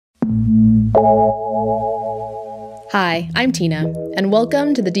Hi, I'm Tina, and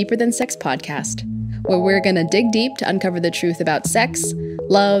welcome to the Deeper Than Sex podcast, where we're going to dig deep to uncover the truth about sex,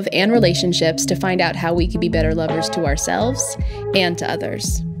 love, and relationships to find out how we can be better lovers to ourselves and to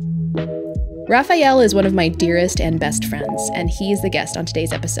others. Raphael is one of my dearest and best friends, and he is the guest on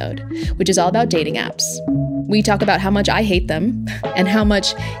today's episode, which is all about dating apps. We talk about how much I hate them and how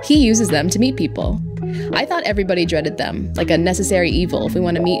much he uses them to meet people. I thought everybody dreaded them, like a necessary evil if we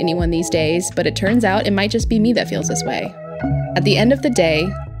want to meet anyone these days, but it turns out it might just be me that feels this way. At the end of the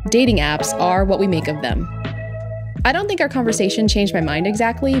day, dating apps are what we make of them. I don't think our conversation changed my mind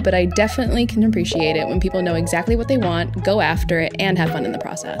exactly, but I definitely can appreciate it when people know exactly what they want, go after it, and have fun in the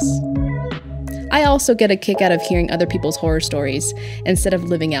process. I also get a kick out of hearing other people's horror stories instead of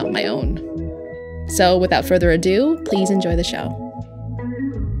living out my own. So without further ado, please enjoy the show.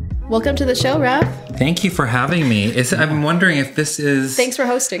 Welcome to the show, Raph. Thank you for having me. I'm wondering if this is... Thanks for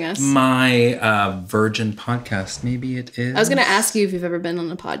hosting us. ...my virgin podcast. Maybe it is. I was going to ask you if you've ever been on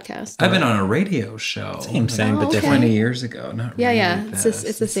a podcast. I've been on a radio show. Same, but different. 20 years ago. Not really. Yeah.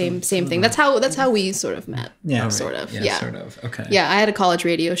 It's the same thing. That's how we sort of met. Yeah. Sort of. Yeah, sort of. Okay. Yeah, I had a college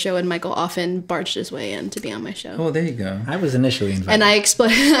radio show, and Michael often barged his way in to be on my show. Oh, there you go. I was initially invited. And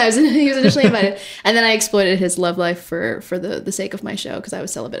he was initially invited. And then I exploited his love life for the sake of my show, because I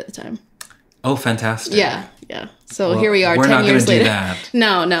was celibate at the time. Oh, fantastic. Yeah. So here we are 10 years later. We're not going to do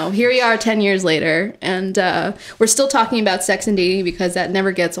that. No. Here we are 10 years later, and we're still talking about sex and dating because that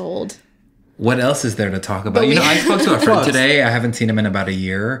never gets old. What else is there to talk about? I spoke to a friend today. I haven't seen him in about a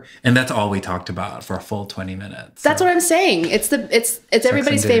year, and that's all we talked about for a full 20 minutes. That's what I'm saying. It's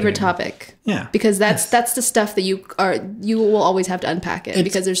everybody's favorite topic. Yeah. Because that's the stuff that you will always have to unpack it,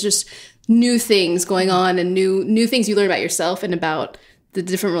 because there's just new things going on and new things you learn about yourself and about the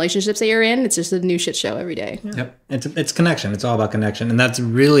different relationships that you're in. It's just a new shit show every day. Yeah. Yep. It's connection. It's all about connection. And that's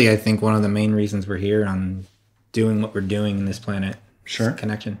really, I think, one of the main reasons we're here on doing what we're doing in this planet. Sure.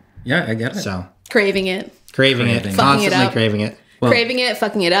 Connection. Yeah, I get it. So Craving it. Constantly craving it. Well, craving it,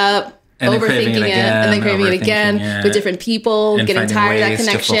 fucking it up, and overthinking it, and then craving it again with different people, and getting tired of that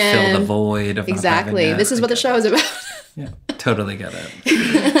connection. To fulfill the void of exactly. This is what the show is about. Yeah, totally get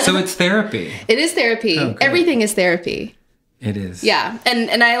it. So it's therapy. It is therapy. Oh, everything is therapy. It is. Yeah.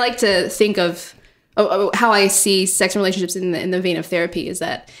 And I like to think of how I see sex and relationships in the vein of therapy is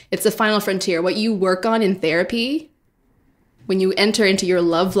that it's the final frontier. What you work on in therapy, when you enter into your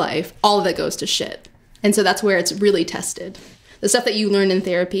love life, all of that goes to shit. And so that's where it's really tested. The stuff that you learn in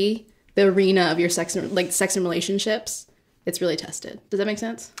therapy, the arena of your sex and relationships, it's really tested. Does that make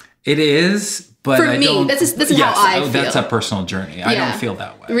sense? It is, but for me, this is how I feel. That's a personal journey. Yeah. I don't feel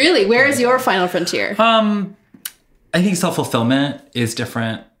that way. Really? Where is your final frontier? I think self-fulfillment is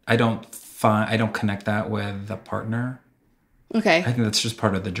different. I don't connect that with a partner. Okay. I think that's just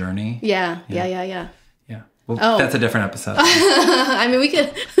part of the journey. Yeah. Well, that's a different episode. I mean, we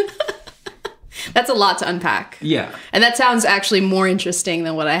could... That's a lot to unpack. Yeah. And that sounds actually more interesting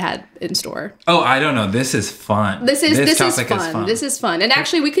than what I had in store. Oh, I don't know. This is fun. This topic is fun. This is fun. And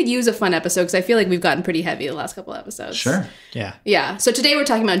actually, we could use a fun episode because I feel like we've gotten pretty heavy the last couple episodes. Sure. Yeah. So today we're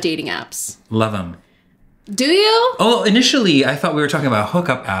talking about dating apps. Love them. Do you? Oh, initially I thought we were talking about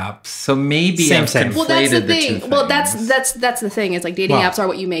hookup apps, so maybe I've conflated well, that's the thing. two things. Well, that's the thing. It's like dating apps are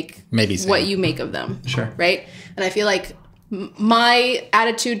what you make. Maybe what you make of them. Sure. Right. And I feel like my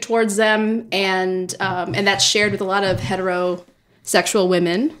attitude towards them, and that's shared with a lot of heterosexual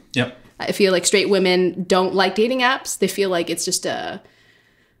women. Yep. I feel like straight women don't like dating apps. They feel like it's just an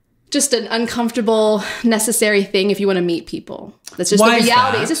uncomfortable, necessary thing if you want to meet people. That's just the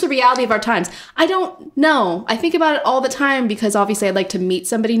reality. It's just the reality of our times. I don't know. I think about it all the time because obviously I'd like to meet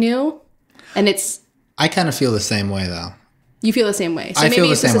somebody new, and I kind of feel the same way though. You feel the same way. So I maybe feel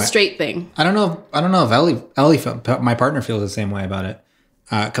the it's same just way. A straight thing. I don't know if Ellie, my partner, feels the same way about it.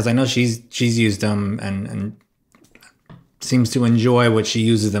 Because I know she's used them and seems to enjoy what she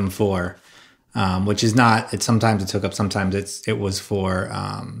uses them for. Which is not. Sometimes it's hookup. Sometimes it was for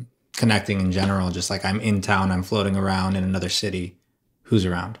connecting in general. Just like I'm in town, I'm floating around in another city. Who's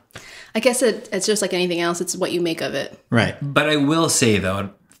around? I guess it's just like anything else. It's what you make of it. Right. But I will say though,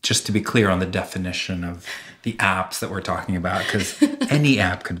 just to be clear on the definition of the apps that we're talking about, because any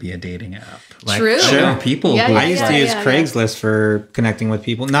app could be a dating app. Like, true. Sure. People. Yeah, who I used to use Craigslist for connecting with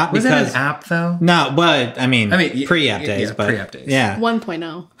people. Not was because it an app though? No, but I mean pre-app days. Yeah, but pre-app days. Yeah.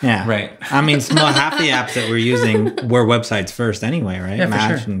 1.0. Yeah. Right. I mean, half the apps that we're using were websites first anyway, right? Yeah,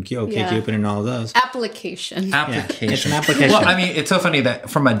 Match sure. and OkCupid and all of those. Application. Yeah, it's an application. Well, I mean, it's so funny that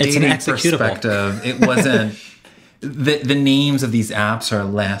from a dating perspective, it wasn't. The names of these apps are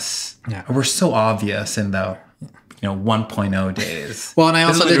less. Yeah. Were so obvious, and though 1.0 days. Well, and I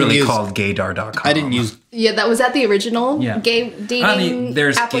also this is didn't literally use called gaydar.com. I didn't use Yeah, that was that the original Yeah. gay dating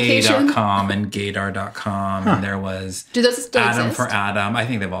there's application. gay.com and gaydar.com, and there was Do those still Adam exist? for Adam. I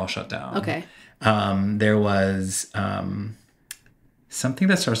think they've all shut down. Okay. There was something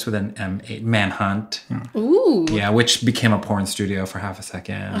that starts with an M8, Manhunt. Ooh. Yeah, which became a porn studio for half a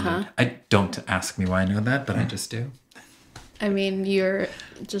second. I don't ask me why I know that, but I just do. I mean, you're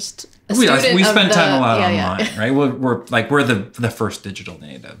just a We student of spend time a lot yeah, online, right? We're the first digital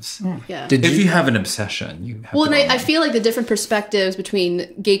natives. Yeah. If you have an obsession, you have Well, to and go I feel like the different perspectives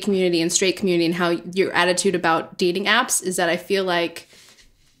between gay community and straight community and how your attitude about dating apps is that I feel like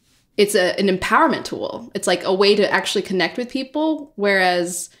it's an empowerment tool. It's like a way to actually connect with people,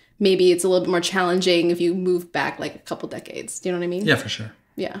 whereas maybe it's a little bit more challenging if you move back like a couple decades. Do you know what I mean? Yeah, for sure.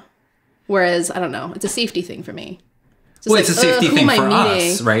 Yeah. Whereas, I don't know, it's a safety thing for me. Well, like, it's a safety who thing am I for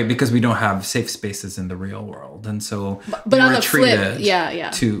meeting? us, right? Because we don't have safe spaces in the real world. And so But we on were the flip, treated yeah.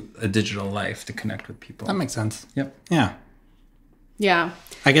 to a digital life to connect with people. that makes sense. Yep. Yeah. Yeah.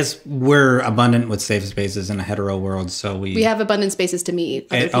 I guess we're abundant with safe spaces in a hetero world, so We have abundant spaces to meet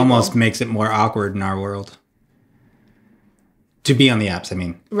other it people. almost makes it more awkward in our world. To be on the apps, I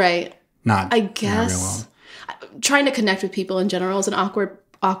mean. Right. Not I in our real guess world. trying to connect with people in general is an awkward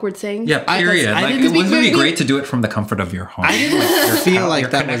thing. Yeah, period. I Like, didn't- it would be we- great to do it from the comfort of your home. I didn't feel like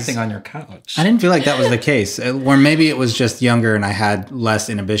you're that connecting was... on your couch. I didn't feel like that was the case. Or maybe it was just younger and I had less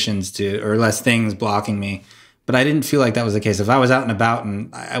inhibitions or less things blocking me. But I didn't feel like that was the case. If I was out and about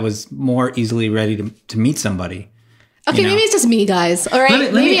and I was more easily ready to meet somebody. Okay, maybe it's just me, guys. All right,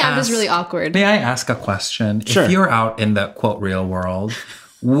 Let me maybe I'm just ask- really awkward. May I ask a question? Sure. If you're out in the quote real world,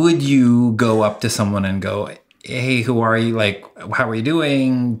 would you go up to someone and go, "Hey, who are you? Like, how are you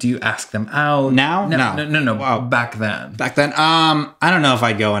doing?" Do you ask them out Now? No. Wow. Back then. Back then, I don't know if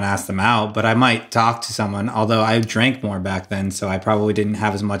I'd go and ask them out, but I might talk to someone. Although I drank more back then, so I probably didn't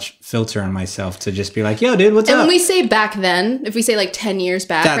have as much filter on myself to just be like, "Yo, dude, what's And up?" when we say back then, if we say like 10 years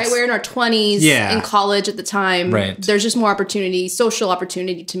back, right? That's- We're in our 20s, Yeah. in college at the time. Right. There's just more opportunity, social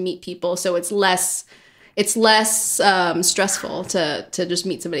opportunity to meet people. So it's less stressful to just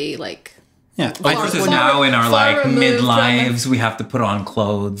meet somebody like... yeah, Versus far- now in our far like removed from- midlives, we have to put on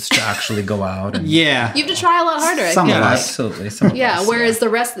clothes to actually go out. And, yeah, You have to try a lot harder, I Some think. of yeah, us. absolutely. Some of Yeah, us, whereas the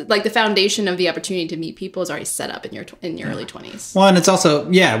rest, like the foundation of the opportunity to meet people is already set up in your early 20s. Well, and it's also,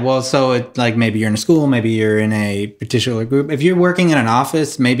 so it, like maybe you're in a school, maybe you're in a particular group. If you're working in an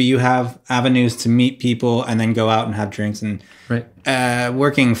office, maybe you have avenues to meet people and then go out and have drinks. And Right.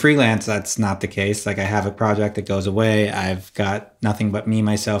 working freelance, that's not the case. Like I have a project that goes away. I've got nothing but me,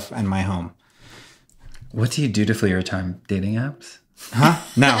 myself, and my home. What do you do to fill your time? Dating apps? Huh?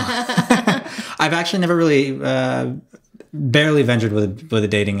 No. I've actually never really, barely ventured with the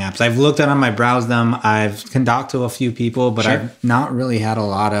dating apps. I've looked at them, I browsed them, I've talked to a few people, but Sure. I've not really had a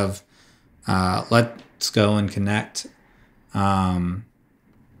lot of let's go and connect.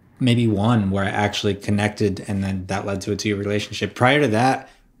 Maybe one where I actually connected and then that led to a 2-year relationship. Prior to that,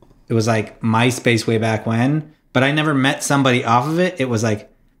 it was like MySpace way back when, but I never met somebody off of it. It was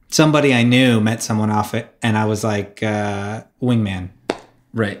like somebody I knew met someone off it, and I was like wingman.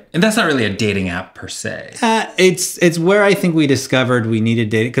 Right. And that's not really a dating app per se. It's where I think we discovered we needed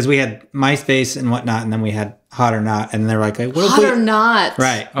dating because we had MySpace and whatnot, and then we had Hot or Not, and they're like what if Hot we... or not.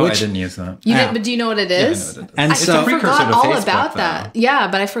 Right. Oh, I didn't use that. You Yeah. did, but do you know what it is? I know what it is. And I so- forgot all about though. that. Yeah,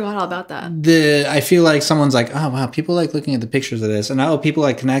 but I forgot all about that. I feel like someone's like, oh wow, people like looking at the pictures of this, and people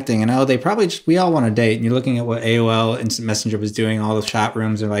like connecting, and they probably we all want to date. And you're looking at what AOL Instant Messenger was doing, all the chat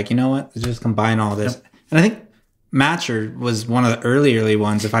rooms are like, you know what? Let's just combine all this. Yep. And I think Matcher was one of the early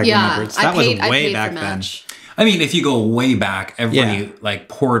ones, if I remember. So that was way back then. I mean, if you go way back, every Yeah. like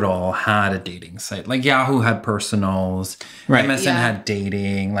portal had a dating site. Like Yahoo had personals, Right. MSN Yeah. had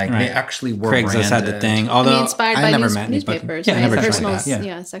dating. Like they actually were Craigslist had the branded. thing. Although Inspired I by never met newspapers. anybody. Right? never tried Personals, that.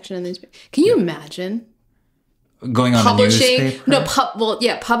 Yeah. section in the newspaper. Can you imagine Going on publishing? a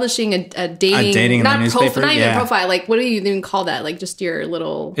newspaper. Publishing a dating, dating in the not newspaper, not even yeah. profile. Like, what do you even call that? Like, just your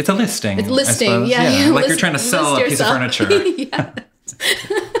little. It's a listing. It's I listing. suppose. Yeah, Like you're trying to sell a piece of furniture. Yeah.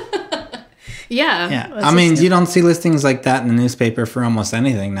 Yeah, That's I mean, just- you don't see listings like that in the newspaper for almost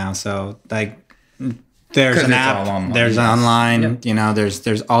anything now. So like, there's 'Cause an it's app, all online, there's yes. online. Yep. You know,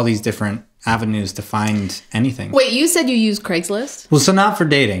 there's all these different avenues to find anything. Wait, you said you use Craigslist? Well, so not for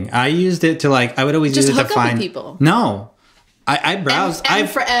dating. I used it to I would always Just use it to hook up with find people. No, I browsed. M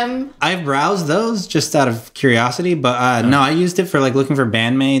for M. I've browsed those just out of curiosity, but no, I used it for looking for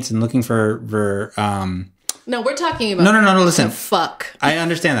bandmates and looking for No, we're talking about No. Listen, fuck. I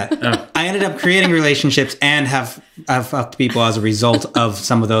understand that. I ended up creating relationships and have fucked people as a result of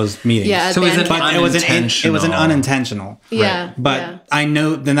some of those meetings. Yeah, So is it abandoned. But it was an unintentional. Yeah, But yeah. I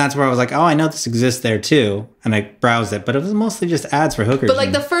know, then that's where I was like, oh, I know this exists there too. And I browsed it, but it was mostly just ads for hookers. But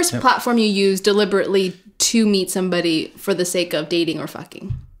like the first platform you use deliberately to meet somebody for the sake of dating or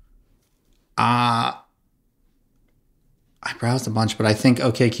fucking. I browsed a bunch, but I think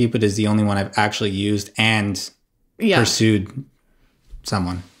OkCupid is the only one I've actually used and pursued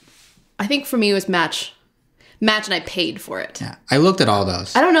someone. I think for me it was Match. Match, and I paid for it. Yeah, I looked at all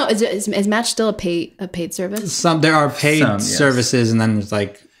those. I don't know. Is Match still a paid service? There are paid Yes. services, and then there's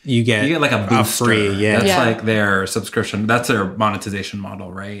like you get like a booster. free. Yeah, That's Yeah. like their subscription. That's their monetization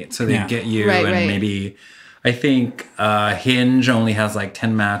model, right? So they get you, Right, and right. maybe I think Hinge only has like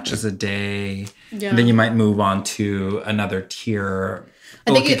 10 matches a day. Yeah. And then you might move on to another tier.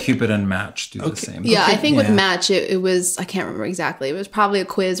 I think OkCupid and Match do the same. Yeah, I think with yeah. Match, it was, I can't remember exactly. It was probably a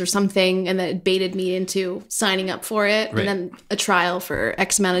quiz or something, and then it baited me into signing up for it, Right. and then a trial for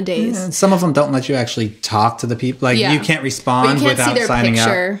X amount of days. And some of them don't let you actually talk to the people. Like Yeah. you can't respond But you can't see without their signing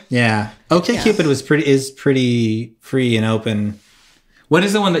picture. up. Yeah. OkCupid is pretty free and open. What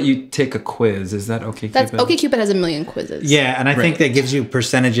is the one that you take a quiz? Is that OkCupid? That's OkCupid has a million quizzes. Yeah, and I think Right. that gives you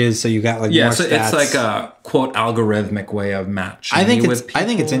percentages, so you got like Yeah, more so stats. it's like a quote algorithmic way of matching. I think you it's with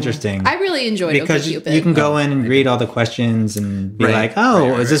it's interesting. I really enjoyed because OkCupid. you can go in and read all the questions and be Right, like, oh,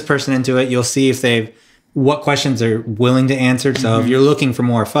 right, is this person into it? You'll see if what questions they're willing to answer. So Mm-hmm. if you're looking for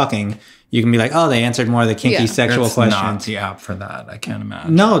more fucking, you can be like, oh, they answered more of the kinky Yeah. sexual That's not questions. the app for that. I can't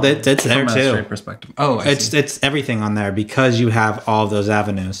imagine. No, that's there From a too. straight perspective. Oh, I see. It's everything on there because you have all those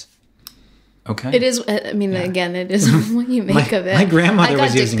avenues. Okay. It is, I mean, again, it is what you make of it. My grandmother I got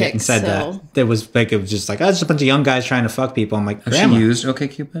was dick using it and pics, said so- that. It was like, it was just like, oh, it's just a bunch of young guys trying to fuck people. I'm like, Has she Grandma. used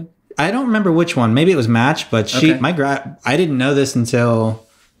OkCupid? I don't remember which one. Maybe it was Match, but Okay. I didn't know this until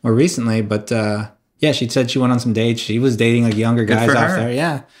more recently, but yeah, she said she went on some dates. She was dating like younger guys for out her. there.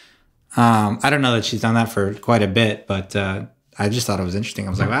 Yeah. I don't know that she's done that for quite a bit, but I just thought it was interesting. I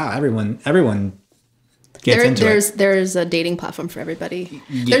was like, wow, everyone gets into it. There's a dating platform for everybody.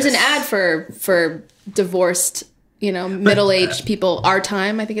 There's an ad for divorced, middle-aged people. Our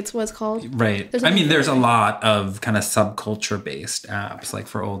Time, I think it's what's called. Right. There's I mean, nothing there's for a lot of kind of subculture based apps, like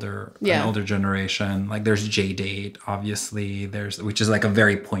for an Yeah. older generation. Like there's JDate, obviously. Which is like a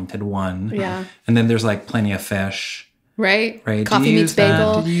very pointed one. Yeah. And then there's like Plenty of Fish. Right? Right. Coffee Do you Meets use that?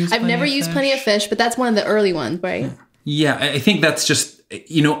 Bagel. Did you use I've Plenty never of used Fish? Plenty of Fish, but that's one of the early ones, right? Yeah, I think that's just,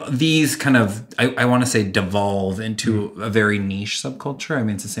 these kind of, I want to say devolve into a very niche subculture. I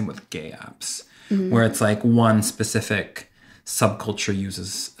mean, it's the same with gay apps, where it's like one specific subculture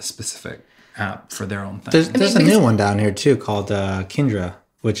uses a specific app for their own thing. There's a new one down here too called Kindra,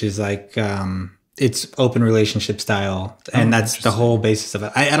 which is like it's open relationship style, and that's the whole basis of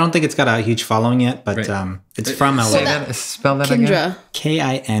it. I don't think it's got a huge following yet, but it's from LA. Spell that again.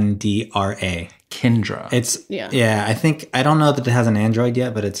 Kindra. Kindra. Kindra. It's I don't know that it has an Android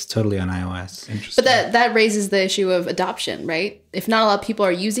yet, but it's totally on iOS. Interesting. But that raises the issue of adoption, right? If not a lot of people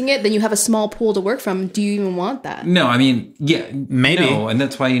are using it, then you have a small pool to work from. Do you even want that? No, I mean, yeah, Maybe. no, and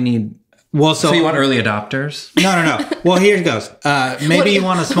that's why you need. Well, So you want early adopters? No. Well, here it goes. Maybe you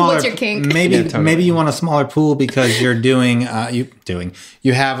want a smaller. What's your kink? Maybe Yeah, totally. maybe you want a smaller pool because you're doing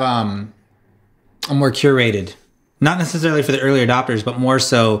you have a more curated, not necessarily for the early adopters, but more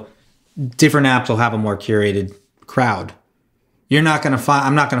so. Different apps will have a more curated crowd. I'm not going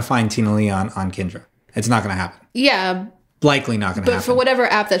to find Tina Lee on Kindra. It's not going to happen. Yeah, Likely not going to but happen. for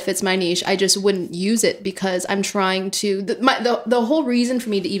whatever app that fits my niche, I just wouldn't use it because I'm trying to. The whole reason for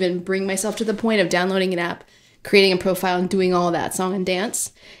me to even bring myself to the point of downloading an app, creating a profile, and doing all that song and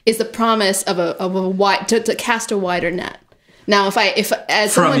dance is the promise of a wide to cast a wider net. Now, if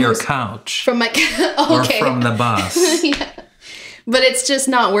as From someone your who's- couch. from my Or okay. from the bus. Yeah. But it's just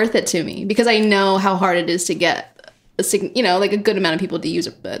not worth it to me because I know how hard it is to get like a good amount of people to use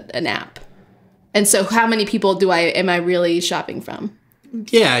an app. And so how many people am I really shopping from?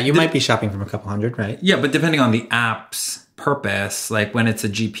 Yeah, you might be shopping from a couple hundred, right? Yeah, but depending on the app's purpose, like when it's a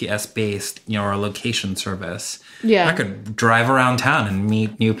GPS based, or a location service, Yeah. I could drive around town and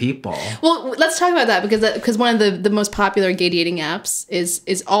meet new people. Well, let's talk about that because one of the most popular gay dating apps is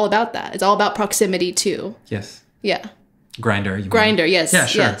all about that. It's all about proximity too. Yes. Yeah. Grinder. Grinder, yes. Yeah,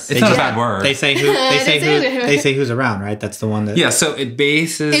 sure. Yes. It's not a bad word. They say they say who's around, right? That's the one that. Yeah, so it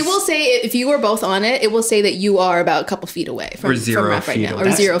bases. It will say if you are both on it, it will say that you are about a couple feet away from Or 0 ref right feet now, away.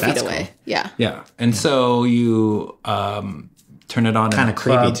 or 0 That's feet away. cool. Yeah. Yeah, and so you turn it on Kinda at a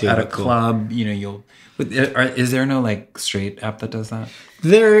club. creepy, too, At a but cool. club, Is there no like straight app that does that?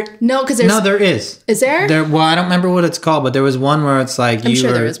 There is. Is there? Well, I don't remember what it's called, but there was one where it's like I'm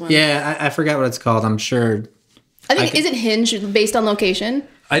sure there is one. Yeah, I forgot what it's called. I'm sure. I think isn't Hinge based on location?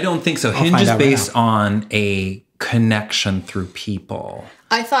 I don't think so. Hinge is based on a connection through people.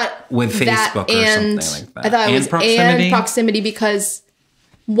 I thought with Facebook or something like that. I thought it was proximity because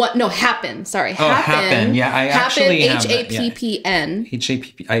Happen. Sorry, Happen. Yeah, I actually have HAPPN.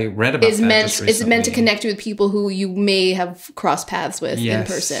 HAPP. I read about that. Is meant to connect you with people who you may have crossed paths with in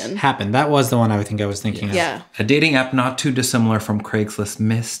person. Happen. That was the one I think I was thinking of. Yeah. A dating app not too dissimilar from Craigslist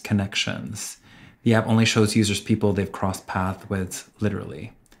missed connections. The app only shows users people they've crossed paths with,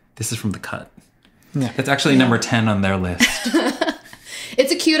 literally. This is from The Cut. Yeah. It's actually number 10 on their list.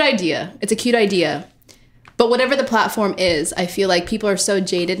 It's a cute idea. But whatever the platform is, I feel like people are so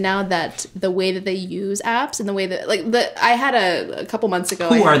jaded now that the way that they use apps and the way that, I had a couple months ago.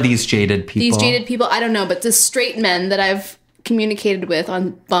 Who are these jaded people? These jaded people, I don't know, but the straight men that I've communicated with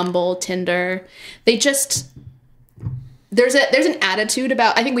on Bumble, Tinder, they just, there's an attitude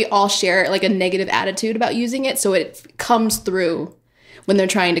about, I think we all share like a negative attitude about using it. So it comes through when they're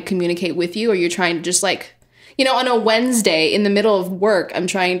trying to communicate with you, or you're trying to just like, on a Wednesday in the middle of work, I'm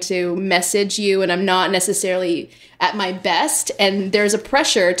trying to message you and I'm not necessarily at my best. And there's a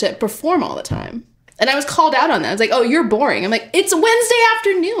pressure to perform all the time. And I was called out on that. I was like, oh, you're boring. I'm like, it's a Wednesday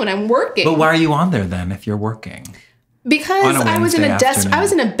afternoon. I'm working. But why are you on there then if you're working? Because I was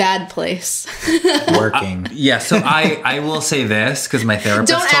in a bad place. Working. Yeah, so I will say this because my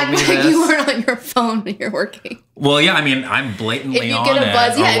therapist told me this. Don't act like you weren't on your phone when you're working. Well, yeah, I mean, I'm blatantly on it. If you get a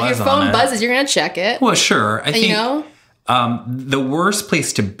buzz, if your phone buzzes, you're going to check it. Well, sure. I think the worst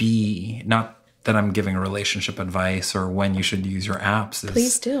place to be, not that I'm giving relationship advice or when you should use your apps is...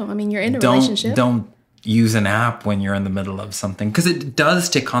 Please do. I mean, you're in a relationship. Don't use an app when you're in the middle of something because it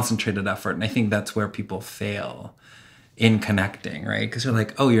does take concentrated effort. And I think that's where people fail in connecting, right? Because you're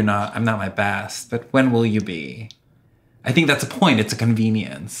like, I'm not my best, but when will you be? I think that's a point. It's a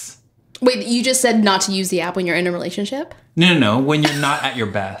convenience. Wait, you just said not to use the app when you're in a relationship? No. When you're not at your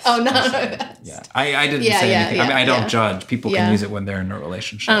best. Not at my best. Yeah. I didn't say anything. I don't judge. People can use it when they're in a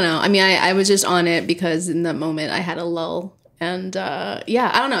relationship. I don't know. I mean, I was just on it because in that moment I had a lull. And I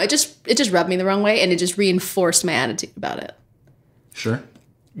don't know. It just rubbed me the wrong way and it just reinforced my attitude about it. Sure.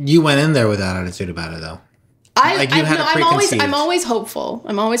 You went in there with that attitude about it, though. I'm always hopeful.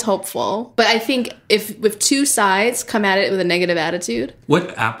 But I think if two sides come at it with a negative attitude.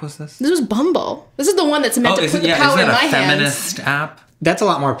 What app was this? This was Bumble. This is the one that's meant to put the power in my hands. Is that a feminist app? That's a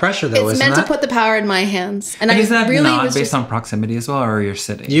lot more pressure, though, isn't it? It's meant to put the power in my hands. And is that really not based on proximity as well, or your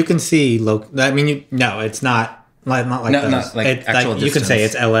city? You can see. No, it's not like those. Not like actual distance. You can say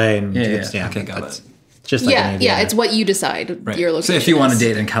it's LA, and okay, got it. Just like it's what you decide your location. So if you want to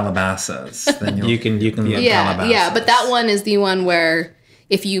date in Calabasas, then you can be in Calabasas. Yeah, but that one is the one where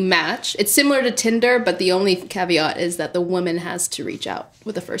if you match, it's similar to Tinder, but the only caveat is that the woman has to reach out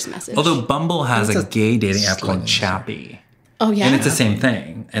with the first message. Although Bumble has a gay dating app called Chappie. Oh yeah, and it's the same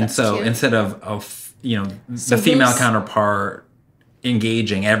thing. And so cute. Instead of the female counterpart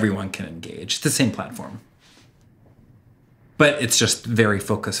engaging, everyone can engage. It's the same platform. But it's just very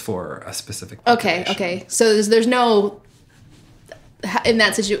focused for a specific population. Okay. So there's no in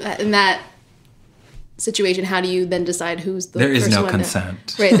that situation. How do you then decide who's the? There is first no one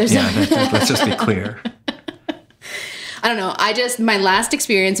consent. Right. There's let's just be clear. I don't know. My last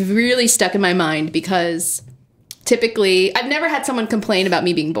experience really stuck in my mind because typically I've never had someone complain about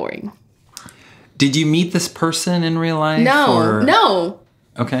me being boring. Did you meet this person in real life? No.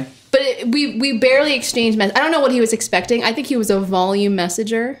 Okay. But we barely exchanged messages. I don't know what he was expecting. I think he was a volume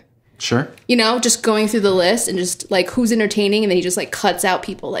messenger. Sure. Just going through the list and just like who's entertaining, and then he just like cuts out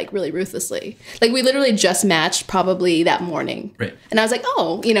people like really ruthlessly. Like we literally just matched probably that morning. Right. And I was like,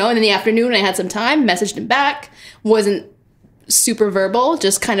 and in the afternoon I had some time, messaged him back, wasn't super verbal,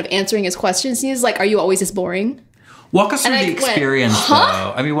 just kind of answering his questions. He's like, are you always this boring? Walk us through the experience,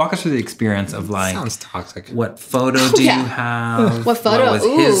 though. I mean, walk us through the experience of like... Sounds toxic. What photo do you have? What photo? What was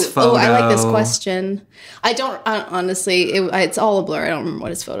his photo? I like this question. Honestly, it's all a blur. I don't remember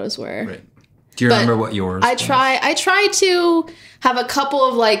what his photos were. Right. Do you remember what yours was? I try to have a couple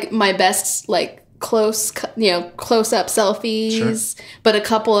of like my best like close up selfies, sure. But a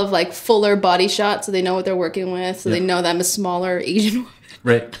couple of like fuller body shots so they know what they're working with, so they know that I'm a smaller Asian woman.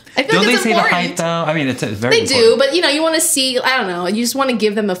 Right. I feel Don't like they say important. the height, though? I mean, it's very They important. do, but, you want to see, I don't know, you just want to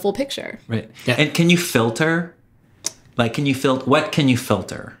give them a full picture. Right. Yeah. And can you filter? Like, what can you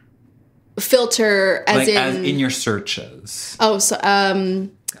filter? Filter as in your searches. Oh, so,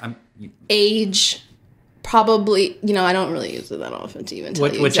 age, Probably, I don't really use it that often to even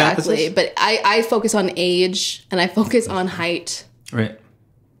tell you Which app is exactly. this? But I focus on age, and I focus on height. Right.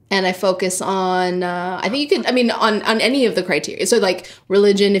 And I focus on, I think you could, on any of the criteria. So like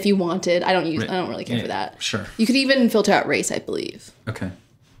religion, if you wanted, I don't really care for that. Sure. You could even filter out race, I believe. Okay.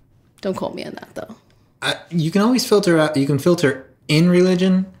 Don't quote me on that though. You can always filter out. You can filter in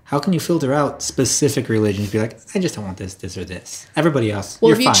religion. How can you filter out specific religions? Be like, I just don't want this, or this. Everybody else. Well,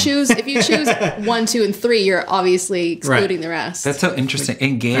 you're if you fine. choose 1, 2, and 3, you're obviously excluding the rest. That's so interesting.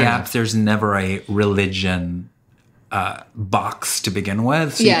 In gay apps, there's never a religion box to begin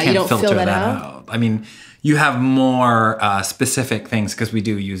with, so you can't don't filter fill that that out. I mean, you have more specific things because we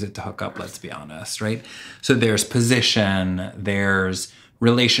do use it to hook up, let's be honest, right? So there's position, there's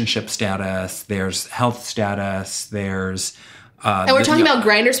relationship status, there's health status, there's... and we're talking about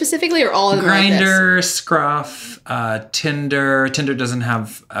Grindr specifically, or all of them like this? Grindr, Scruff, Tinder. Tinder doesn't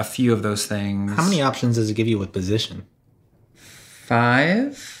have a few of those things. How many options does it give you with position?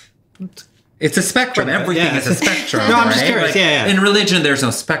 5? It's a spectrum. Everything is a spectrum. No, I'm just right? curious. Yeah. In religion, there's no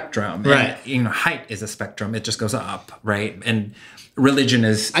spectrum. Right. And, height is a spectrum. It just goes up, right? And religion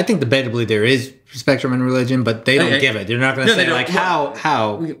is... I think debatably there is spectrum in religion, but they don't give it. They're not going to say like how.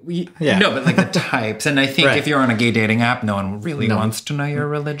 Yeah. No, but like the types. And I think if you're on a gay dating app, no one really wants to know your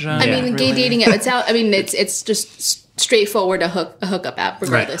religion. Gay dating app. It's just straightforward a hookup app,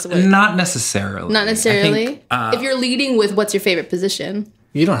 regardless of what. Not necessarily. Not necessarily. I think, if you're leading with what's your favorite position.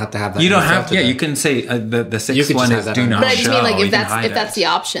 You don't have to have that. You don't have. Yeah, you can say the sixth one is do not show. But I just mean, like, You if can hide that's it. the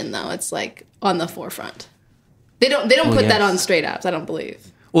option, though, it's like on the forefront. They don't put that on straight apps. I don't believe.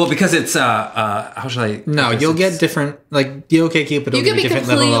 Well, because it's how shall I? No, you'll get different. Like the OkCupid will give you different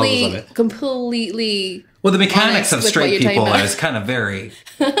levels of it. Completely. Well, the mechanics of with what straight you're talking people about. is kind of very.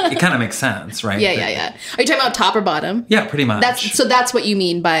 It kind of makes sense, right? Yeah. Are you talking about top or bottom? Yeah, pretty much. That's what you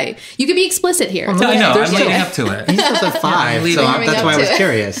mean by. You can be explicit here. I know. There's I'm leading like- up to it. He's just a 5, so Warming that's up why I to was it.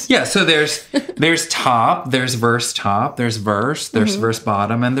 curious. Yeah, so there's top, there's verse top, there's verse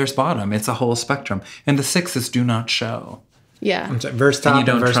bottom, and there's bottom. It's a whole spectrum. And the 6 is do not show. Yeah. Verse top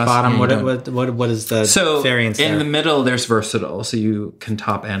and verse trust bottom. me, What is the variance in there? the middle, there's versatile, so you can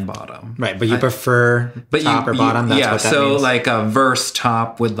top and bottom. Right, but you prefer top or bottom. That's what that means. Like a verse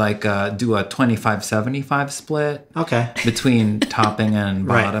top would do a 25-75 split. Okay. Between topping and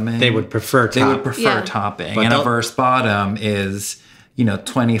bottoming. They would prefer top. They would prefer topping. But and a verse bottom is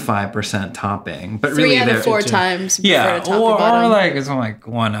 25% topping. But 3 really out of 4 times. Top or bottom. it's like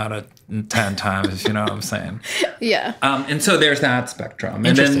 1 out of 10 times, you know what I'm saying? Yeah. And so there's that spectrum.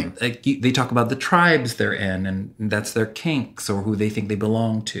 Interesting. And then they talk about the tribes they're in, and that's their kinks or who they think they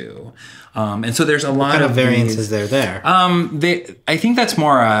belong to. And so there's a lot What of kind of variances there? I think that's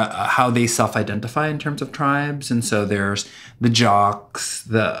more how they self-identify in terms of tribes. And so there's the jocks,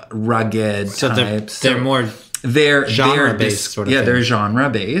 the rugged types. They're more... They're genre-based sort of thing. they're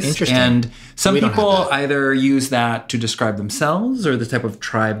genre-based. Interesting. And some We don't people have that. either use that to describe themselves or the type of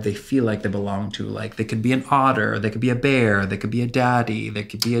tribe they feel like they belong to. Like they could be an otter, they could be a bear, they could be a daddy, they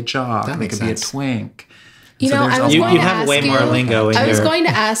could be a jock, That they makes could be a sense. twink. I was You going to have ask way you, more lingo in I was your... going to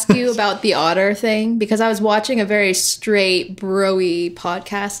ask you about the otter thing because I was watching a very straight, bro-y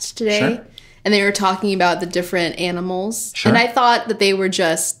podcast today. Sure. And they were talking about the different animals. Sure. And I thought that they were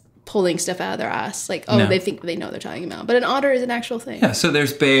just pulling stuff out of their ass. Like, No. they think they know what they're talking about. But an otter is an actual thing. Yeah, so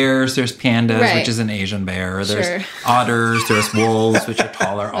there's bears, there's pandas, Right. which is an Asian bear. There's Sure. otters, there's wolves, which are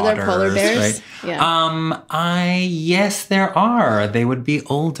taller Are there otters. polar bears? Right? Yeah. Yes, there are. They would be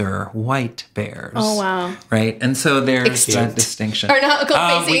older white bears. Oh, wow. Right, and so there's Extinct. that distinction. Or not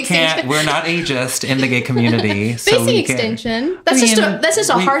facing we can't. extinction. We're not ageist in the gay community. so Facing we can't- extinction. That's just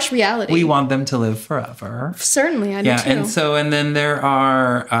a harsh reality. We want them to live forever. Certainly, I do too. And then there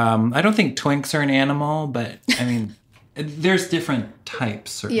are. I don't think twinks are an animal, but I mean, there's different types.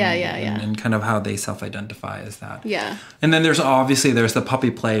 Certainly, Yeah. And kind of how they self-identify as that. Yeah. And then there's the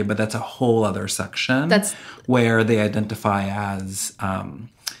puppy play, but that's a whole other section. That's where they identify as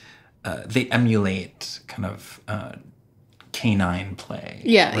they emulate kind of canine play.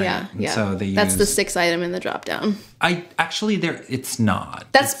 Yeah. And so That's the 6th item in the drop down. It's not.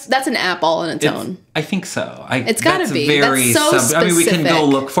 That's an app all on its own. I think so. It's gotta that's be. Very That's so I mean, we can go specific.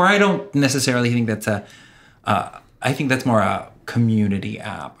 look for. I don't necessarily think that's I think that's more a community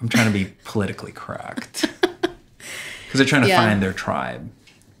app. I'm trying to be politically correct because they're trying to find their tribe.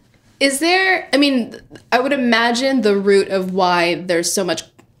 Is there? I mean, I would imagine the root of why there's so much.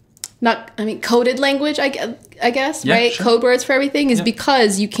 Coded language, I guess, Yeah, right? sure. Code words for everything is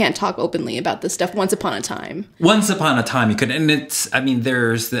because you can't talk openly about this stuff once upon a time. Once upon a time, you could, and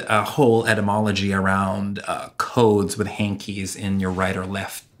there's a whole etymology around codes with hankies in your right or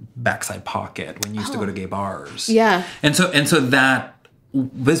left backside pocket when you used to go to gay bars. Yeah. And so that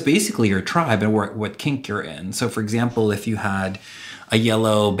was basically your tribe and what kink you're in. So for example, if you had a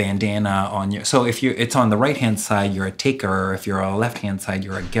yellow bandana on your, so if it's on the right hand side, you're a taker. If you're on the left hand side,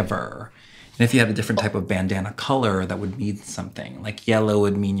 you're a giver. And if you had a different type of bandana color, that would mean something. Like yellow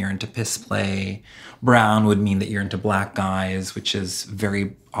would mean you're into piss play. Brown would mean that you're into black guys, which is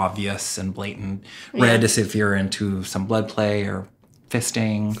very obvious and blatant. Red is if you're into some blood play or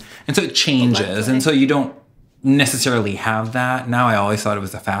fisting. And so it changes. And so you don't necessarily have that. Now I always thought it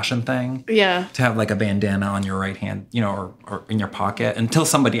was a fashion thing. Yeah. To have like a bandana on your right hand, or in your pocket, until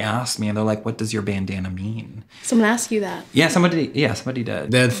somebody asked me and they're like, what does your bandana mean? Someone asked you that. Yeah, somebody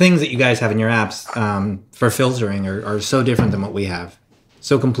did. The things that you guys have in your apps for filtering are so different than what we have.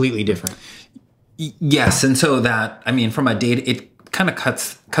 So completely different. Yes. And so that, I mean, from a data, it kind of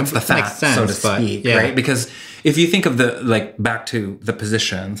cuts the fat, sense, so to speak, yeah. right? Because if you think of back to the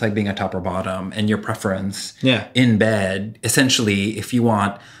positions, like being a top or bottom and your preference in bed, essentially, if you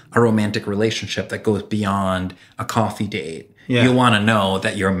want a romantic relationship that goes beyond a coffee date, you'll want to know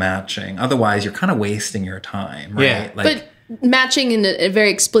that you're matching. Otherwise, you're kind of wasting your time, right? Yeah. But matching in a very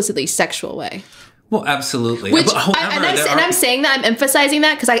explicitly sexual way. Well, absolutely. Which, However, I'm saying that, I'm emphasizing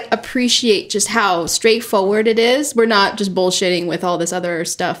that because I appreciate just how straightforward it is. We're not just bullshitting with all this other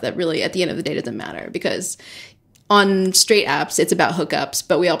stuff that really, at the end of the day, doesn't matter. Because on straight apps, it's about hookups,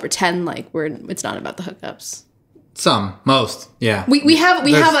 but we all pretend like it's not about the hookups. Most, yeah. We have a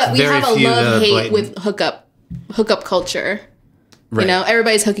love hate blatant. with hookup culture. Right. You know,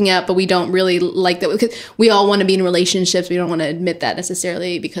 everybody's hooking up, but we don't really like that because we all want to be in relationships. We don't want to admit that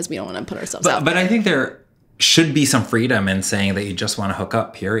necessarily because we don't want to put ourselves out. But I think there should be some freedom in saying that you just want to hook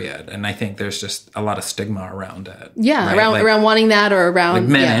up, period. And I think there's just a lot of stigma around it. Yeah, right? around wanting that, or around like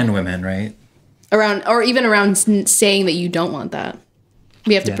men and women, right? Around saying that you don't want that.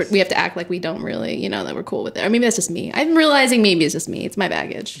 We have to act like we don't really, that we're cool with it. Or maybe that's just me. I'm realizing maybe it's just me. It's my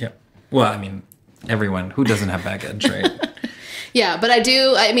baggage. Yeah. Well, I mean, everyone who doesn't have baggage, right? Yeah, but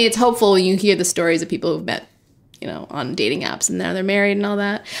it's hopeful when you hear the stories of people who've met, on dating apps and now they're married and all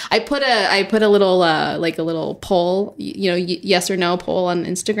that. I put a little, a little poll, yes or no poll on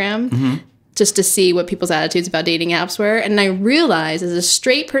Instagram just to see what people's attitudes about dating apps were. And I realized as a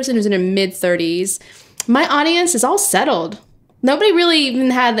straight person who's in their mid-30s, my audience is all settled. Nobody really even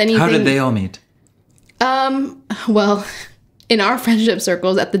had anything. How did they all meet? Well, in our friendship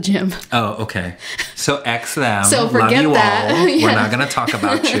circles at the gym. Oh, okay. So X them. So forget love you that. All. Yeah. We're not going to talk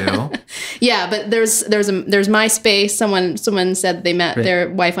about you. Yeah, but there's MySpace. Someone said they met their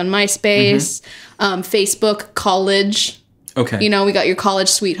wife on MySpace. Facebook, college. Okay. We got your college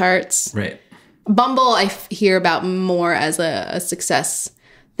sweethearts. Right. Bumble, I hear about more as a success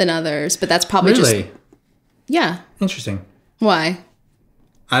than others, but that's probably really? just... Yeah. Interesting. Why?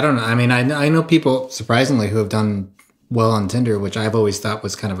 I don't know. I mean, I know people, surprisingly, who have done well on Tinder, which I've always thought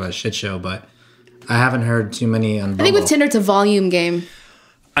was kind of a shit show, but I haven't heard too many on Bumble. I think with Tinder, it's a volume game.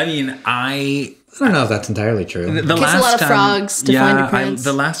 I mean, I don't know if that's entirely true. Kiss a lot of frogs to find a prince.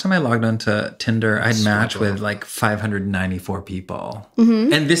 The last time I logged onto Tinder, I'd matched with like 594 people.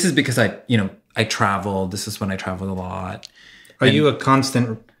 And this is because I traveled. This is when I traveled a lot. Are you a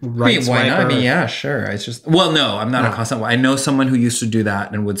constant right swiper? Why not? I mean, yeah, sure. It's just... Well, no, I'm not a constant... I know someone who used to do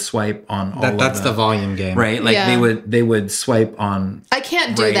that and would swipe on all That's the volume game. Right? Like they would swipe on... I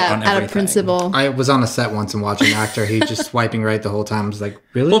can't do that out of principle. I was on a set once and watching an actor. He just swiping right the whole time. I was like,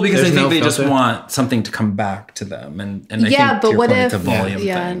 really? Well, because I think they just want something to come back to them. And I think but what if... It's a volume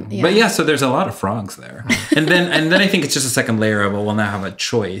thing. Yeah. But so there's a lot of frogs there. and then I think it's just a second layer of, we'll now have a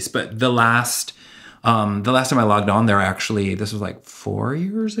choice. But the last time I logged on there, actually, this was like 4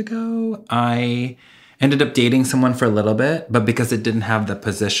 years ago, I ended up dating someone for a little bit, but because it didn't have the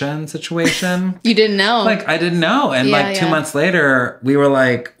position situation. You didn't know. Like, I didn't know. And 2 months later, we were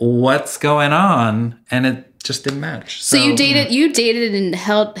like, what's going on? And it just didn't match. So you dated and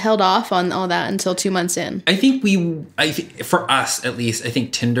held off on all that until 2 months in. I think for us at least, I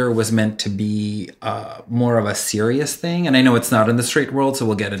think Tinder was meant to be more of a serious thing. And I know it's not in the straight world, so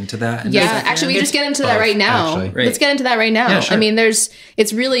we'll get into that. Yeah, actually, we can just get into that right now. Right. Let's get into that right now. Yeah, sure. I mean, it's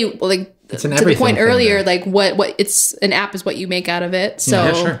really like it's an to the point earlier, there. like what it's an app is what you make out of it. So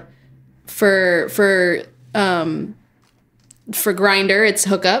yeah, sure. For Grindr, it's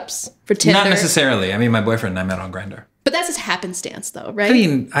hookups. For Tinder, not necessarily. I mean, my boyfriend and I met on Grindr. But that's just happenstance, though, right? I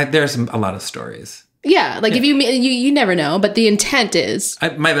mean, there's a lot of stories. Yeah, like if you never know, but the intent is.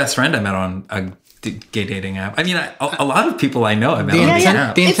 My best friend I met on gay dating app. I mean, a lot of people I know have been The on intent, dating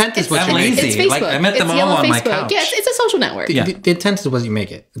apps. the intent is what I'm you make lazy. it. It's Facebook. Like, I met them It's all yellow on my Facebook. couch. Yeah, it's a social network. Yeah. The intent is what you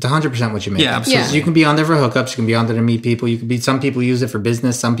make it. It's 100% what you make Yeah, it. absolutely. So you can be on there for hookups. You can be on there to meet people. Some people use it for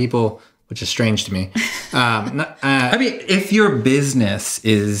business. Some people, which is strange to me. I mean, if your business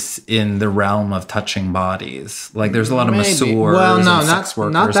is in the realm of touching bodies, like there's a lot of masseurs and sex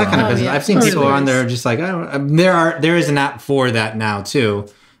workers. Not that kind of business. yeah. I've seen people on there just like, there is an app for that now too.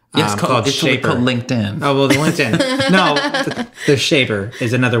 Yes, called it's Shaper. called LinkedIn. Oh, well, the LinkedIn. No, the Shaper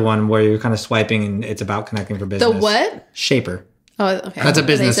is another one where you're kind of swiping and it's about connecting for business. The what? Shaper. Oh, okay. That's a I thought you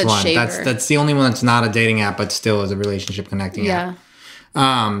business said one. shaver. That's the only one that's not a dating app, but still is a relationship connecting app.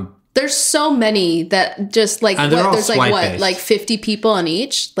 Yeah. There's so many that just like And they're all there's like what swipe-based. like 50 people on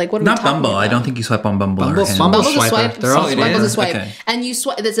each. Like what are we Not talking Bumble. about? I don't think you swipe on Bumble. Bumble- or Hinge. Bumble- Bumble's a Swiper. swipe. They're all Bumble's a is? swipe. Okay. And you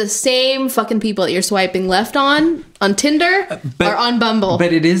swipe. There's the same fucking people that you're swiping left on Tinder or on Bumble.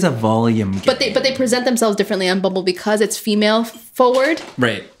 But it is a volume game. But they present themselves differently on Bumble because it's female forward.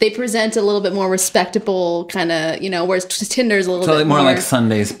 Right. They present a little bit more respectable kind of, whereas Tinder's a little So bit more like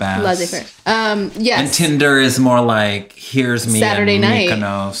Sunday's Bass. laissez-faire. Yes. And Tinder is more like, here's me Saturday in night.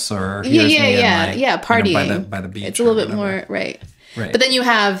 Mykonos, or here's me in like, partying. by the beach. It's a little or bit whatever. more, right. Right. But then you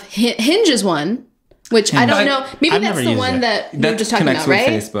have Hinge is one, which I don't know. Maybe I've that's never the used one it. that you're That just talking connects about,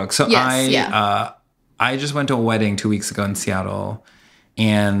 right? with Facebook. So Yes, I just went to a wedding 2 weeks ago in Seattle,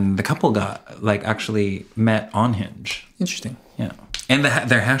 and the couple got actually met on Hinge. Interesting. Yeah, and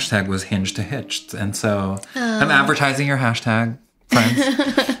their hashtag was Hinge to Hitched, and so I'm advertising your hashtag,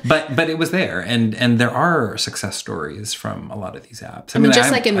 friends. but it was there, and there are success stories from a lot of these apps. I mean,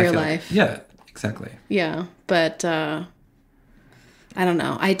 just like in real life. Yeah, exactly. Yeah, but I don't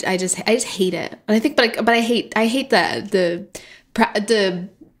know. I just hate it, and I think, but I hate that the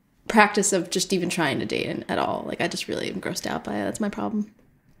practice of just even trying to date at all. Like I just really am grossed out by it. That's my problem.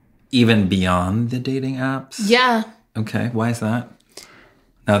 Even beyond the dating apps. Yeah, Okay, why is that?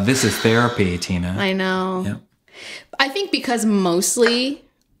 Now this is therapy, Tina. I know. Yeah. I think because mostly,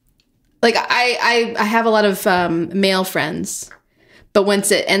 like I have a lot of male friends, but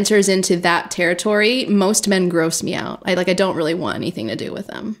once it enters into that territory, most men gross me out. I don't really want anything to do with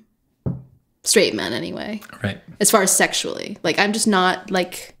them. Straight men, anyway. Right. As far as sexually, like I'm just not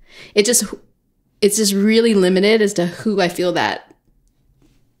like it's just really limited as to who I feel that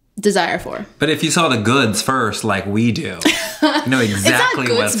desire for. But if you saw the goods first, like we do, you know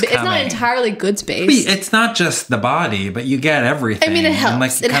exactly what's coming. It's not entirely goods based. It's not just the body, but you get everything. I mean, it helps. And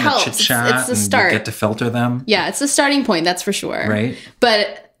like you It kind helps. of chit chat It's the and start. you get to filter them. Yeah, it's the starting point, that's for sure. Right.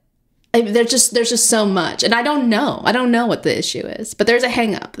 But there's just so much, and I don't know what the issue is. But there's a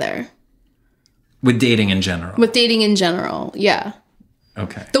hang up there With dating in general. with dating in general. Yeah.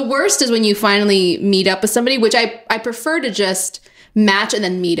 Okay. The worst is when you finally meet up with somebody, which I prefer to just match and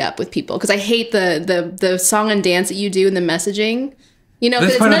then meet up with people because I hate the song and dance that you do in the messaging.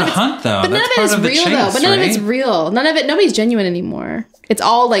 That's part of the hunt, though. But none of it is real, though. But none of it's real. Nobody's genuine anymore. It's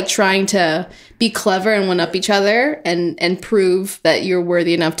all like trying to be clever and one up each other and prove that you're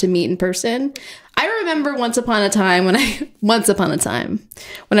worthy enough to meet in person. I remember once upon a time when I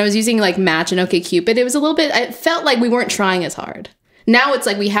was using like Match and OkCupid, it was a little bit. I felt like we weren't trying as hard. Now it's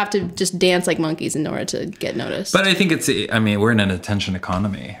like we have to just dance like monkeys in order to get noticed. But I think we're in an attention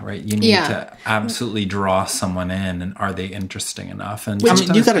economy, right? You need to absolutely draw someone in, and are they interesting enough? And I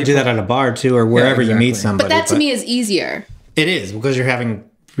mean, you got to do that at a bar too, or wherever you meet somebody. but that to me is easier. It is because you're having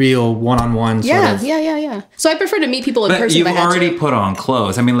real one-on-one sort of. Yeah. So I prefer to meet people in But person. you've if I had already to. put on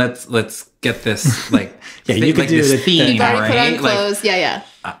clothes. I mean, let's get this like Yeah, you could do this the theme, You've already right? put on Like, clothes. Yeah.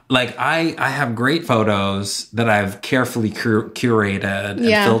 like I have great photos that I've carefully curated and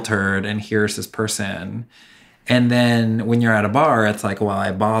filtered, and here's this person. And then when you're at a bar, it's like, well,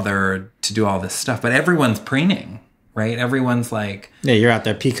 I bothered to do all this stuff, but everyone's preening, right? Everyone's like, Yeah, you're out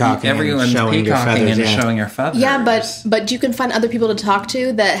there peacocking everyone's and showing your peacocking feathers. and showing your feathers. Yeah, but you can find other people to talk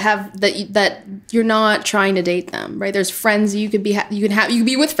to that have that you're not trying to date them, right? There's friends you could be you could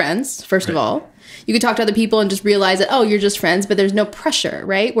be with friends first of all. You could talk to other people and just realize that you're just friends, but there's no pressure,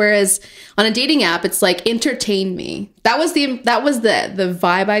 right? Whereas on a dating app, it's like entertain me. That was the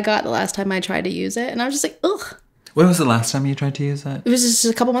vibe I got the last time I tried to use it, and I was just like, ugh. When was the last time you tried to use that? It was just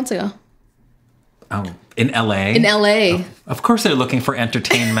a couple months ago. Oh, in LA? In LA. Oh, of course they're looking for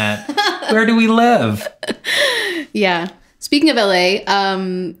entertainment. Where do we live? Yeah. Speaking of LA,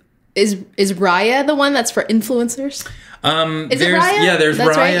 is Raya the one that's for influencers? Is it Raya? Yeah, there's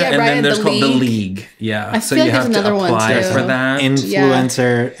That's Raya, right. Yeah, and Raya, then there's The called The League. League. Yeah. I So feel you like have there's to another one, apply too. for that.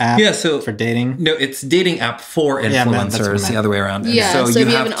 Influencer app for dating. No, it's dating app for man, that's what I influencers, meant. the other way around. And Yeah, so if you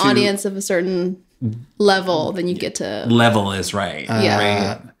have an to- audience of a certain level, then you get to... Level is right. Yeah.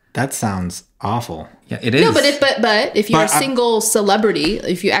 Right. That sounds awful. Yeah, it is. No, but if you're But a single celebrity,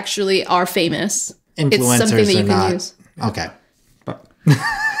 if you actually are famous, it's Influencers something that you are can not. use. Okay. But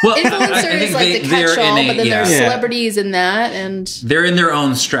well, Influencer is like the catch-all, but then there's Yeah. celebrities in that, and they're in their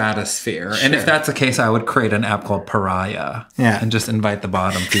own stratosphere. And if Sure. that's the case, I would create an app called Pariah. Yeah. And just invite the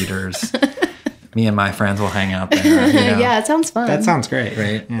bottom feeders. Me and my friends will hang out there. You know? yeah, it sounds fun. that sounds great.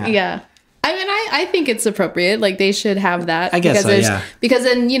 Right. Yeah. I mean, I think it's appropriate. Like, they should have that. I guess so, there's- yeah. Because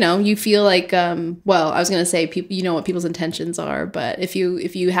then, you feel like, well, I was going to say, people, you know what people's intentions are. But if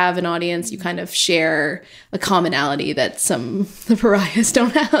you have an audience, you kind of share a commonality that the pariahs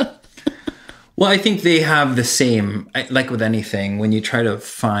don't have. Well, I think they have the same, like with anything, when you try to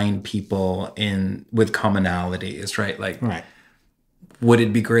find people with commonalities, right? Like, Right. would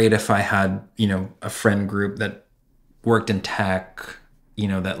it be great if I had, a friend group that worked in tech,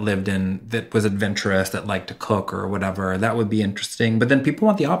 that was adventurous, that liked to cook or whatever? That would be interesting. But then people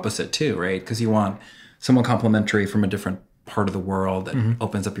want the opposite too, right? Because you want someone complimentary from a different part of the world that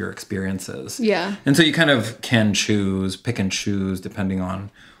opens up your experiences. Yeah. And so you kind of can pick and choose depending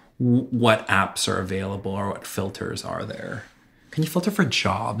on what apps are available or what filters are there. Can you filter for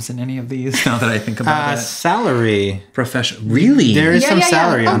jobs in any of these now that I think about it? Salary. Profession. Really? There is Yeah, some yeah, yeah.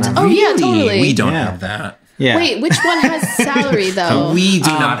 salary on them. Oh, yeah, totally. We don't Yeah. have that. Yeah. Wait, which one has salary, though? We do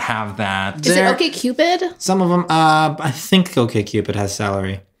not have that. Is it There- OkCupid? Some of them, I think OkCupid has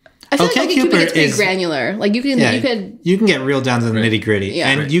salary. I feel like OkCupid OkCupid gets pretty is- granular. Like, you could... You can get real down to the nitty gritty. Yeah.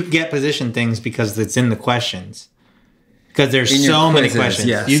 And Right. you can get position things because it's in the questions. Because there's In your so many quizzes, questions.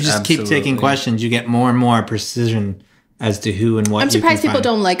 yes, you just keep absolutely. taking questions, you get more and more precision as to who and what I'm you can surprised people find.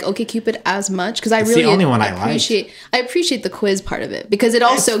 don't like OkCupid as much, because I It's really the only one I like. appreciate the quiz part of it, because it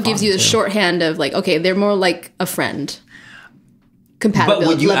also gives fun, you the too. shorthand of like, okay, they're more like a friend. Compatibility. But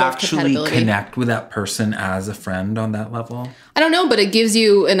would you level of actually compatibility. connect with that person as a friend on that level? I don't know, but it gives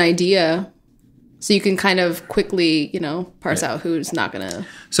you an idea, so you can kind of quickly, parse out who's not gonna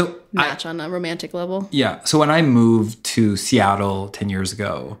So match on a romantic level. Yeah. So when I moved to Seattle 10 years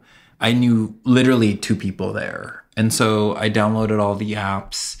ago, I knew literally 2 people there. And so I downloaded all the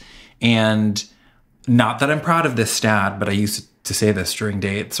apps. And not that I'm proud of this stat, but I used to say this during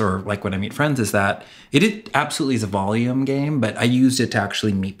dates or like when I meet friends, is that it absolutely is a volume game, but I used it to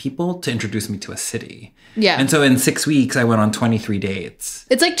actually meet people to introduce me to a city. Yeah. And so in 6 weeks, I went on 23 dates.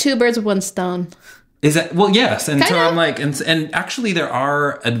 It's like 2 birds with 1 stone. Is that, well, yes. And so Kinda. I'm like, and actually there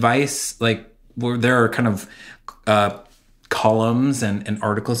are advice, like where there are kind of columns and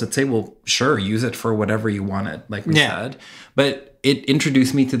articles that say, well, sure, use it for whatever you want it, like we said. But it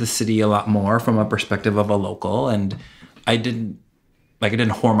introduced me to the city a lot more from a perspective of a local. And I didn't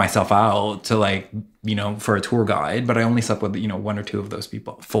whore myself out to for a tour guide, but I only slept with, 1 or 2 of those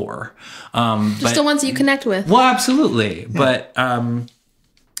people, 4. Just the ones that you connect with. Well, absolutely. Yeah. But, and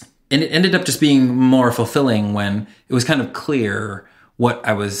it ended up just being more fulfilling when it was kind of clear what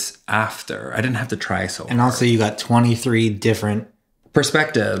I was after. I didn't have to try so hard. And also you got 23 different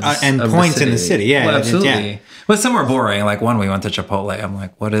perspectives and of points in the city. Yeah, well, absolutely. yeah. But some were boring. Like one we went to Chipotle. I'm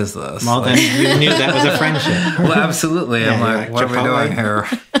like, what is this? Well, then you knew that was a friendship. Well, absolutely. I'm you're like, like, what are we Chipotle? doing here?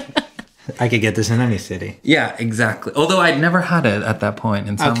 I could get this in any city. Yeah, exactly. Although I'd never had it at that point.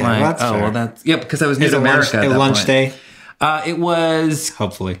 And so Okay, I'm like, well, that's fair. well, that's, yeah, because I was new Is to it America at that lunch point. day? It was,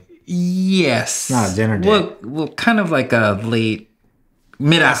 Hopefully. yes. Not a dinner day. Well, kind of like a late,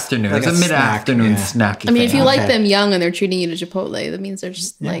 mid-afternoon. Like it's a a mid-afternoon snack, snacky I mean, if thing. you like Okay. them young and they're treating you to Chipotle, that means they're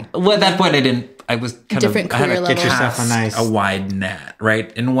just like... Well, at that point, I was kind Different of, I had career to level. Get yourself a cast nice- a wide net,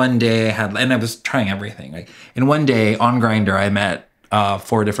 right? And one day and I was trying everything. Like, in one day on Grindr, I met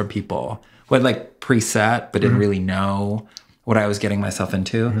 4 different people who had like preset, but didn't really know what I was getting myself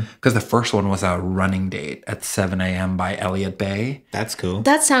into. Because the first one was a running date at 7 a.m. by Elliott Bay. That's cool.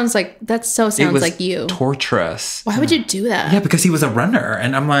 That sounds like It was like you. torturous. Why would you do that? Yeah, because he was a runner.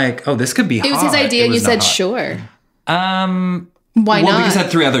 And I'm like, oh, this could be hot. It was his idea, and you was not said hot. sure. Well, Why not? because I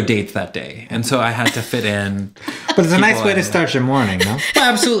had 3 other dates that day. And so I had to fit in. But it's a nice people way to I- start your morning, no? Well,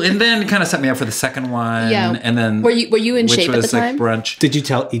 absolutely. And then it kind of set me up for the second one. Yeah. And then Were you in which shape at was the time? like brunch. Did you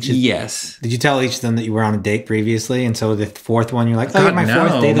tell each of Yes. Did you tell each of them that you were on a date previously? And so the 4th one, you're like, oh, God, my no.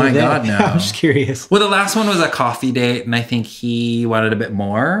 4th date of the My day. God, no. I'm just curious. Well, the last one was a coffee date, and I think he wanted a bit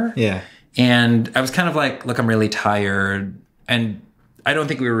more. Yeah. And I was kind of like, look, I'm really tired. And I don't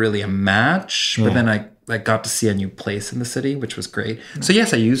think we were really a match. But then I got to see a new place in the city, which was great. So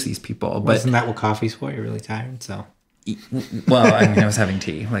yes, I use these people. But Isn't that what coffee's for? You're really tired, so. well, I mean, I was having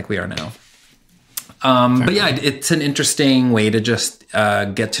tea like we are now. But yeah, it's an interesting way to just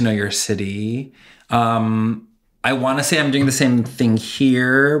get to know your city. I want to say I'm doing the same thing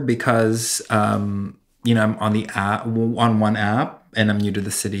here because, I'm on the app, on one app, and I'm new to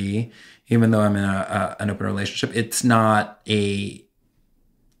the city. even though I'm in an open relationship, it's not I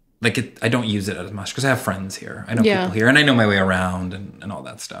don't use it as much because I have friends here. I know people here, and I know my way around and all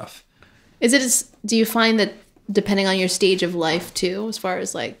that stuff. Do you find that depending on your stage of life too, as far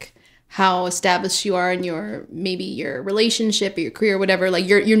as like how established you are in your relationship or your career or whatever, like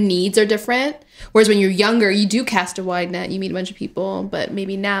your needs are different? Whereas when you're younger, you do cast a wide net, you meet a bunch of people, but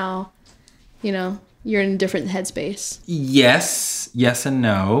maybe now, you're in a different headspace. Yes and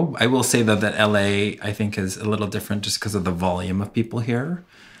no. I will say though that LA, I think, is a little different just because of the volume of people here.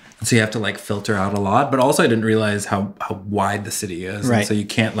 And so you have to like filter out a lot. But also I didn't realize how wide the city is. Right. And so you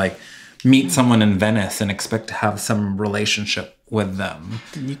can't like meet someone in Venice and expect to have some relationship with them.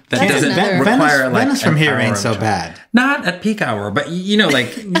 That doesn't require Venice from here ain't so bad. Not at peak hour, but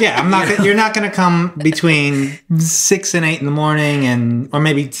like yeah, you're not going to come between 6 and 8 in the morning or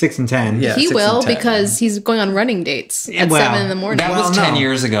maybe 6 and 10. Yeah, he will because he's going on running dates at 7 in the morning. That was 10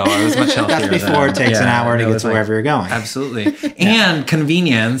 years ago. I was much healthier. That's before it takes an hour to get to wherever you're going. Absolutely. And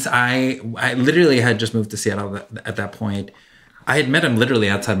convenience. I literally had just moved to Seattle at that point. I had met him literally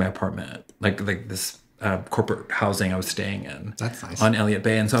outside my apartment, like this corporate housing I was staying in. That's nice. On Elliott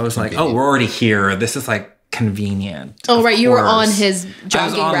Bay. And so I was like, oh, we're already here. This is like convenient. Oh, right. You were on his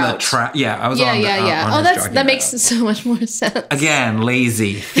jogging route. I was on that makes so much more sense. Again,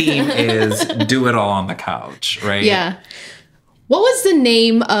 lazy. Theme is do it all on the couch, right? Yeah. What was the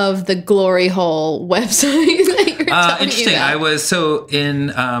name of the Glory Hole website that you were telling interesting. me about? I was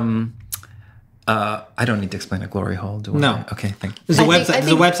in... I don't need to explain a glory hole, do I? No. Okay, thank you. There's a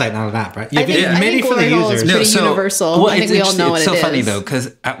website, not an app, right? I think glory hole is pretty universal. I think we all know what it is. It's so funny, though,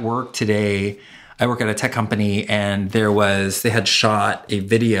 because at work today, I work at a tech company, and they had shot a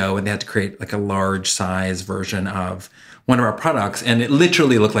video, and they had to create like a large size version of one of our products, and it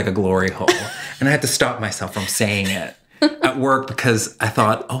literally looked like a glory hole. And I had to stop myself from saying it at work because I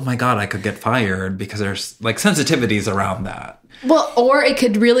thought, oh my God, I could get fired because there's like sensitivities around that. Well, or it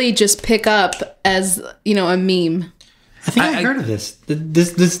could really just pick up as, a meme. I think I heard of this.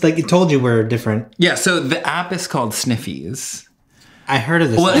 This like it told you we're different. Yeah, so the app is called Sniffies. I heard of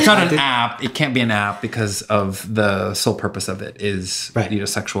this. Well, it's not an app. It can't be an app because of the sole purpose of it is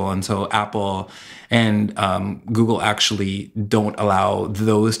sexual. And so Apple and Google actually don't allow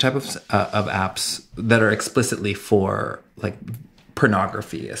those type of apps that are explicitly for like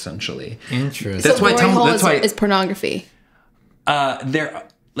pornography, essentially. Interesting. That's why Tumblr is pornography. They're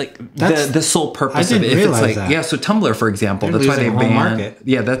like the sole purpose of it. If it's like that. So Tumblr, for example, that's why they banned.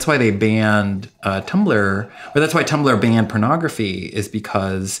 Yeah, that's why they banned Tumblr, or that's why Tumblr banned pornography, is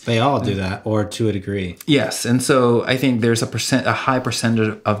because they all do that, or to a degree. Yes, and so I think there's a high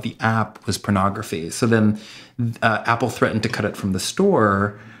percentage of the app was pornography. So then Apple threatened to cut it from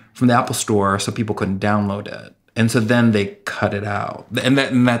the Apple Store, so people couldn't download it, and so then they cut it out, and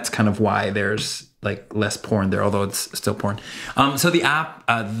that's kind of why there's like less porn there, although it's still porn. So the app,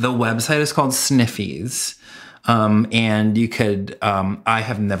 the website is called Sniffies. And you could, I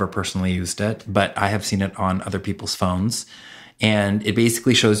have never personally used it, but I have seen it on other people's phones. And it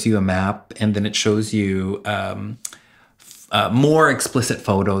basically shows you a map, and then it shows you more explicit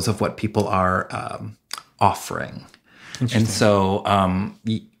photos of what people are offering. And so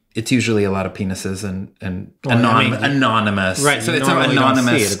it's usually a lot of penises and anonymous. Right. So it's an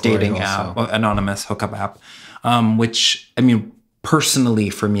anonymous dating app, anonymous hookup app, which, I mean, personally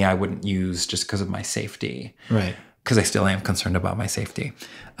for me, I wouldn't use just because of my safety. Right. Because I still am concerned about my safety.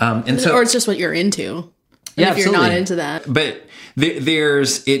 Or it's just what you're into. Yeah, if you're not into that. But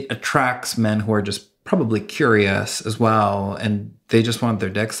it attracts men who are just probably curious as well, and they just want their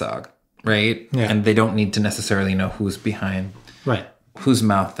dick sucked, right? Yeah. And they don't need to necessarily know who's behind. Right. Whose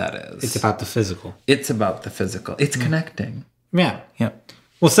mouth that is. It's about the physical. It's about the physical. It's connecting. Yeah. Yeah.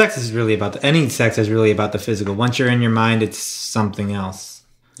 Well, sex is really about any sex is really about the physical. Once you're in your mind, it's something else.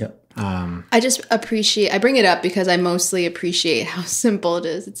 Yep. I just I bring it up because I mostly appreciate how simple it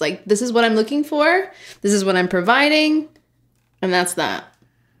is. It's like, this is what I'm looking for. This is what I'm providing. And that's that.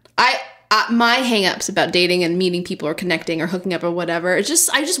 My hang-ups about dating and meeting people or connecting or hooking up or whatever, I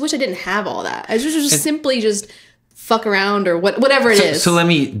just wish I didn't have all that. I just simply fuck around or whatever it is. So let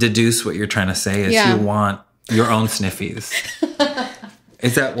me deduce what you're trying to say is you want your own Sniffies.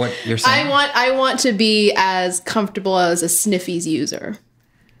 Is that what you're saying? I want to be as comfortable as a Sniffies user.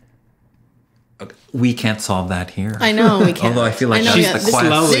 Okay. We can't solve that here. I know we can't. Although I feel like that's the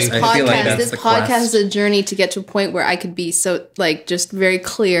quest. This podcast is a journey to get to a point where I could be so like just very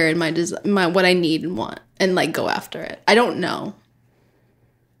clear in my what I need and want and like go after it. I don't know.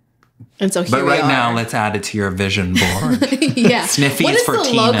 And so here But right we are. now, let's add it to your vision board. Yeah. Sniffies what does for the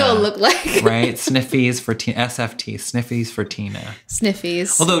Tina. logo look like? Right? Sniffies for Tina. SFT. Sniffies for Tina.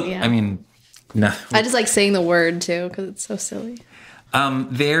 Sniffies. Although, yeah. I mean, no. I just like saying the word too because it's so silly.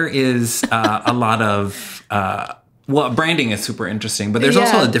 There is a lot of... well, branding is super interesting, but there's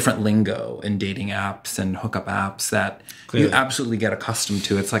also a different lingo in dating apps and hookup apps that you absolutely get accustomed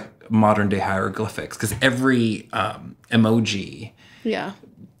to. It's like modern day hieroglyphics because every emoji,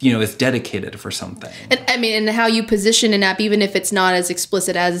 is dedicated for something. And I mean, and how you position an app, even if it's not as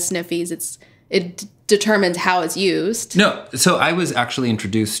explicit as Sniffies, it determines how it's used. No, so I was actually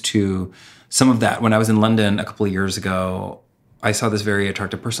introduced to some of that when I was in London a couple of years ago. I saw this very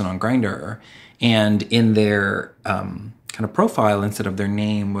attractive person on Grindr, and in their kind of profile, instead of their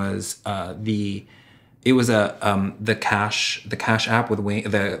name, was the cash app with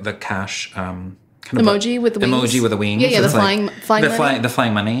the cash kind of emoji with the wings. Emoji with the wings. Yeah, the It's flying money. The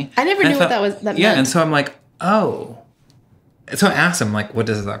flying money. I never knew what that meant. Yeah, and so I'm like, oh. So I asked him, like, what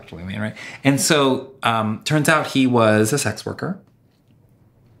does this actually mean, right? And so turns out he was a sex worker.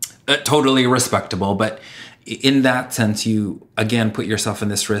 Totally respectable, but in that sense, you, again, put yourself in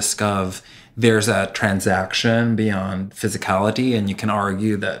this risk of there's a transaction beyond physicality, and you can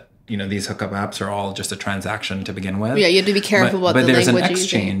argue that, these hookup apps are all just a transaction to begin with. Yeah, you have to be careful about the language. But there's an using.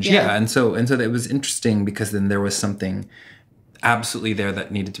 exchange, and so it was interesting because then there was something absolutely there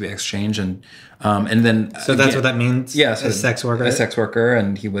that needed to be exchanged, and then so that's what that means. Yeah, so a sex worker,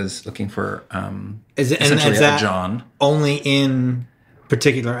 and he was looking for is essentially that a John only in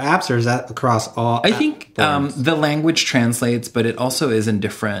particular apps, or is that across all? I think the language translates, but it also is in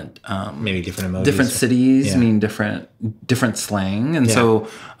different maybe different emojis, different cities mean different slang, and so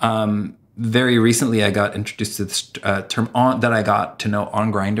very recently I got introduced to this term that I got to know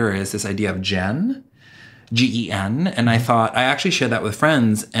on Grindr is this idea of Gen, GEN, and I thought I actually shared that with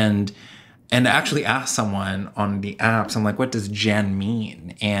friends and actually asked someone on the apps, I'm like, what does Gen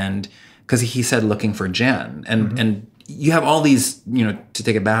mean? And because he said looking for Gen, and you have all these, to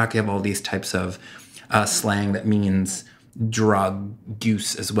take it back, you have all these types of slang that means drug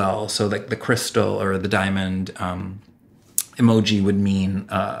use as well. So like the crystal or the diamond emoji would mean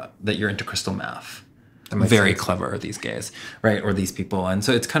that you're into crystal meth. Very clever, these guys, right? Or these people. And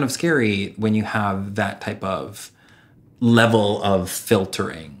so it's kind of scary when you have that type of level of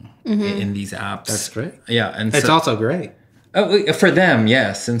filtering in these apps. That's great. Yeah. And it's also great. Oh, for them,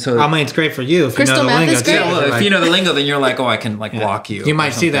 yes. And so I mean, it's great for you if Crystal you know the meth lingo. is great. yeah, well, if you know the lingo, then you're like, oh, I can block you. You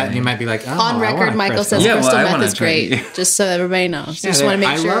might see that and you might be like, oh, On record, Michael says Yeah, crystal I meth wanna is try great. it. Just so everybody knows. Just want to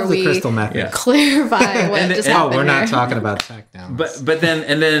make sure I love the we crystal meth. Yeah. clarify what just happened. Oh, we're not here. talking about tech now. But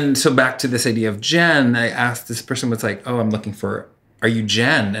then so back to this idea of Jen, I asked this person was like, oh, I'm looking for, are you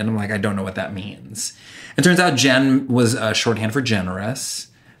Jen? And I'm like, I don't know what that means. It turns out Jen was a shorthand for generous.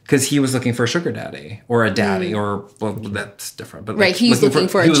 Because he was looking for a sugar daddy or a daddy or, well, that's different. But Right, he's looking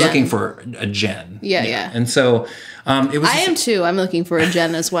for a He was Jen. looking for a Jen. Yeah. And so it was... I am too. I'm looking for a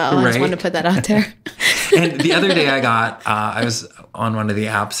Jen as well. I just Right. wanted to put that out there. And the other day I was on one of the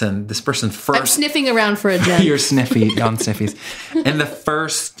apps and this person first... I'm sniffing around for a Jen. You're sniffy, on sniffies. And the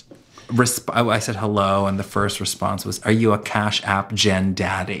first... I said hello, and the first response was, are you a Cash App Jen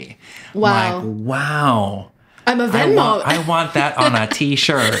daddy? Wow. I'm like, wow. I'm a Venmo. I want that on a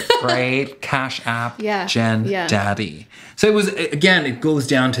t-shirt, right? Cash App, Jen, Daddy. So it was, again, it goes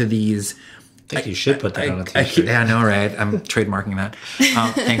down to these... I think you should put that on a t-shirt. Yeah, I know, right? I'm trademarking that.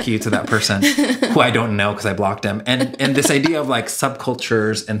 Thank you to that person who I don't know because I blocked him. And this idea of like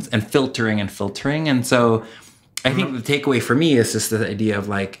subcultures and filtering. And so I think the takeaway for me is just the idea of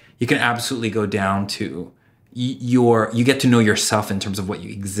like, you can absolutely go down to you get to know yourself in terms of what you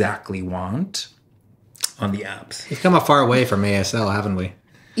exactly want on the apps. We've come a far way from ASL, haven't we?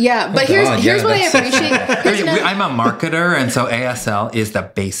 Yeah, but here's what I appreciate. I'm a marketer, and so ASL is the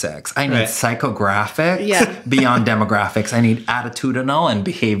basics. I need psychographics beyond demographics. I need attitudinal and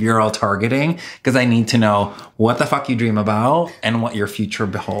behavioral targeting because I need to know what the fuck you dream about and what your future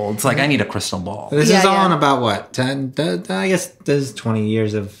beholds. Like, I need a crystal ball. This is all in about what? 10, I guess there's 20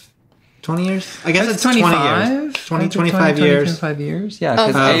 years of... 20 years? I guess it's 25 years. 25 years. 25 years, yeah.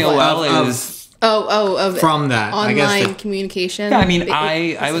 Because AOL is... of from that online I guess communication. Yeah, I mean,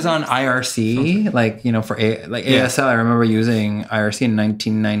 I was on IRC, like, for ASL. I remember using IRC in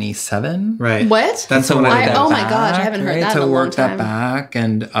 1997. Right. What? That's the one. Oh my gosh, I haven't heard that in a long time. To work that back,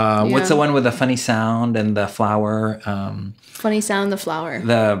 and what's the one with the funny sound and the flower? Funny sound, the flower.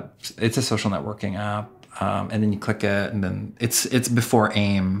 It's a social networking app, and then you click it, and then it's before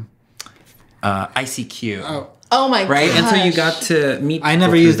AIM. ICQ. Oh my god! Right, and so you got to meet. I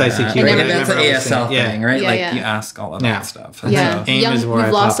never people used through ICQ. that. I never That's did. an ASL thing, right? Yeah, Like yeah. you ask all of that stuff. And Yeah, AIM is where we've I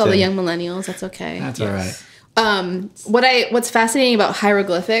lost all popped the in. young millennials. That's okay. That's all right. What's fascinating about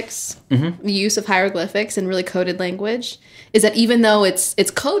hieroglyphics, Mm-hmm. the use of hieroglyphics and really coded language, is that even though it's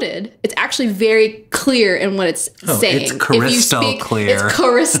coded, it's actually very clear in what it's saying. it's crystal clear. It's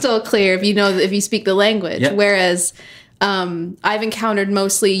crystal clear if you speak the language. Yep. Whereas I've encountered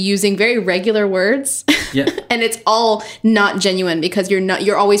mostly using very regular words, Yeah. and it's all not genuine because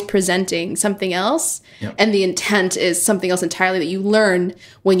you're always presenting something else, Yep. and the intent is something else entirely that you learn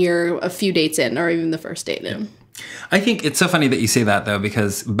when you're a few dates in, or even the first date in. I think it's so funny that you say that, though,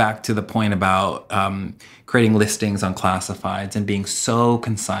 because back to the point about creating listings on classifieds and being so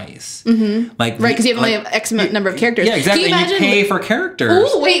concise. Mm-hmm. Like, Right, because you have only X number of characters. Yeah, exactly. Can you And you imagine? pay for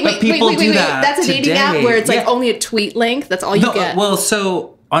characters. Ooh, wait. That's a dating app where it's like only a tweet length. That's all you get. Well,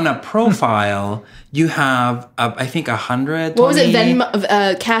 so on a profile, you have, I think, 100. What was it?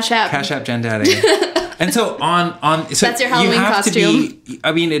 Venmo, Cash App. Cash App, Gen Daddy. And so so That's your Halloween you have costume. To be,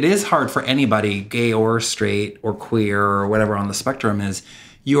 I mean, it is hard for anybody, gay or straight or queer or whatever on the spectrum is.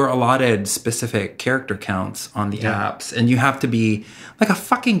 You are allotted specific character counts on the apps, and you have to be like a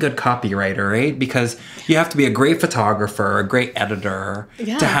fucking good copywriter, right? Because you have to be a great photographer, a great editor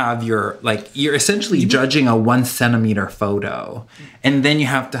to have you're Mm-hmm. essentially judging a 1 centimeter photo, and then you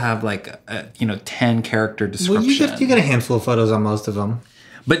have to have like a 10 character description. Well, you get a handful of photos on most of them.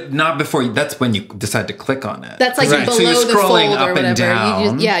 But not before that's when you decide to click on it. That's like Right. below So you're the scrolling fold up or and whatever.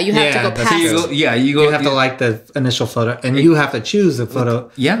 down. You have to Yeah, go that's past. true. You You have to like the initial photo, and you have to choose the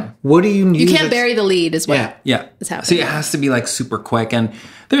photo. Yeah. What do you use? You can't bury the lead, is what Yeah. is happening. So it has to be like super quick. And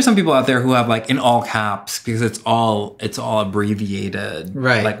there's some people out there who have like in all caps because it's all abbreviated.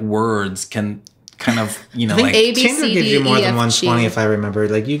 Right. Like words can kind of, I think like A, B, Tinder C, gives D, you more E, than F, 120 G. if I remember.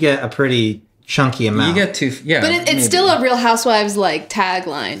 Like you get a pretty chunky amount. you get to, But it's still a Real Housewives like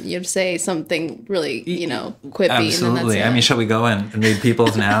tagline. You'd say something really, quippy. Absolutely. And then that's it. I mean, shall we go and read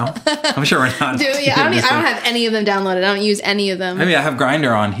people's now? I'm sure we're not. Dude, I don't have any of them downloaded. I don't use any of them. I mean, I have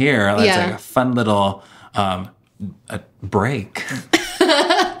Grindr on here. That's Yeah. like a fun little a break.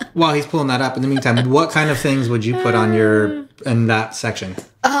 While he's pulling that up, in the meantime, what kind of things would you put on in that section?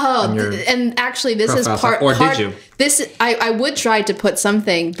 And actually, this is profile part. or part, did you? This I would try to put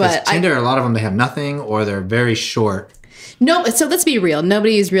something, but Tinder, a lot of them they have nothing or they're very short. no. So let's be real.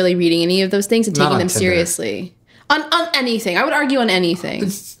 Nobody is really reading any of those things and Not taking on them Tinder. seriously. On anything, I would argue on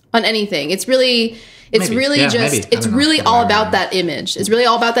anything. On anything, it's really. It's Maybe. really Yeah, just, maybe. I it's don't know. really all about that image. It's really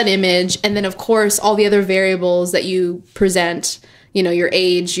all about that image. And then, of course, all the other variables that you present, your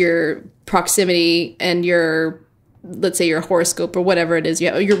age, your proximity, and let's say your horoscope or whatever it is,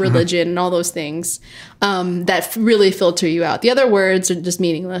 your religion and all those things that really filter you out. The other words are just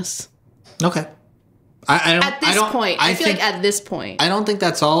meaningless. Okay. I don't, At this point. I feel like at this point. I don't think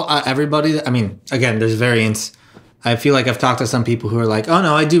that's all. Everybody, I mean, again, there's variance. I feel like I've talked to some people who are like, oh,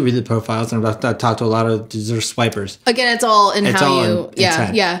 no, I do read the profiles. And I've talked to a lot of they're swipers. Again, it's all in It's how all you...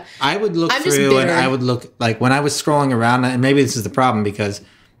 intent. Yeah. I would look I'm just through and bitter. I would look, like, when I was scrolling around, and maybe this is the problem because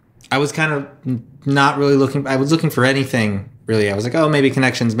I was kind of not really looking... I was looking for anything, really. I was like, oh, maybe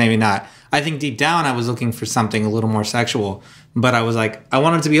connections, maybe not. I think deep down I was looking for something a little more sexual. But I was like, I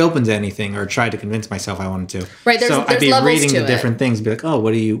wanted to be open to anything or try to convince myself I wanted to. Right, there's so I'd be levels reading to the it. different things, be like, oh,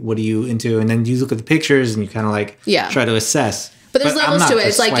 what are you into? And then you look at the pictures and you kind of like try to assess. But there's I'm levels not to it. just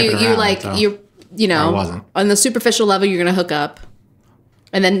It's like swiping around, so I wasn't. on the superficial level, you're going to hook up.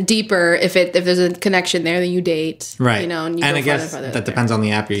 And then deeper, if there's a connection there, then you date. Right. And you and go I guess farther that depends on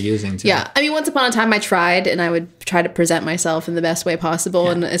the app you're using too. Yeah. I mean, once upon a time I tried, and I would try to present myself in the best way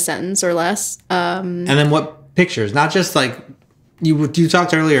possible in a sentence or less. And then what pictures? Not just like you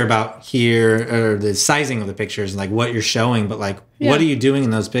talked earlier about here or the sizing of the pictures and like what you're showing, but like what are you doing in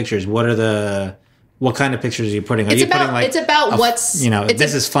those pictures? What kind of pictures are you putting? Are you putting like it's about what's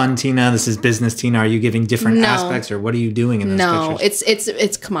this is fun, Tina. This is business, Tina. Are you giving different aspects, or what are you doing in those pictures?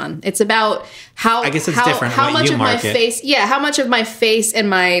 It's come on. It's about how I guess it's how, different how what much you of my market. face, how much of my face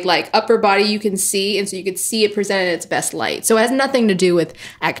and my like upper body you can see, and so you could see it presented in its best light. So it has nothing to do with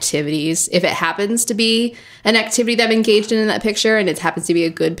activities. If it happens to be an activity that I'm engaged in that picture, and it happens to be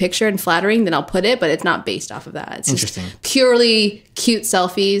a good picture and flattering, then I'll put it. But it's not based off of that. It's Interesting. Just purely cute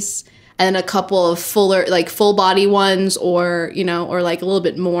selfies. And a couple of full body ones, or like a little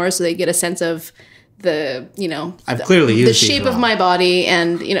bit more, so they get a sense of the I've clearly used the these shape of wrong. my body,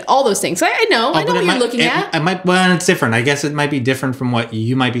 and all those things. I know But what it you're looking at. It might, well, it's different. I guess it might be different from what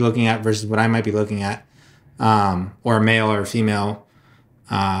you might be looking at versus what I might be looking at, or a male or a female,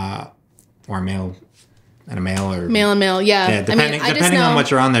 or a male and a male or male and male. Yeah. Yeah, depending I just know, on what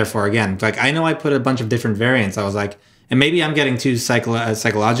you're on there for. Again, like I know I put a bunch of different variants. I was like, and maybe I'm getting too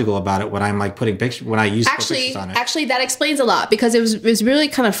psychological about it when I'm like putting pictures when I use pictures on it. Actually, that explains a lot because it was really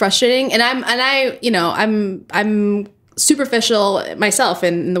kind of frustrating, and I'm superficial myself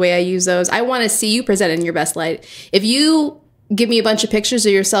in the way I use those. I want to see you present in your best light. If you give me a bunch of pictures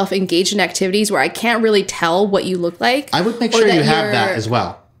of yourself engaged in activities where I can't really tell what you look like, I would make sure you have that as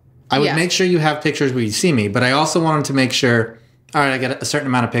well. I would make sure you have pictures where you see me, but I also wanted to make sure, all right, I get a certain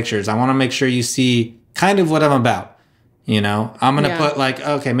amount of pictures. I want to make sure you see kind of what I'm about. You know, I'm going to put like,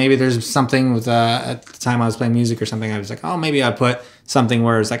 okay, maybe there's something with, at the time I was playing music or something, I was like, oh, maybe I put something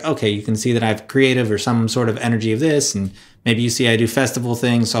where it's like, okay, you can see that I have creative or some sort of energy of this. And maybe you see I do festival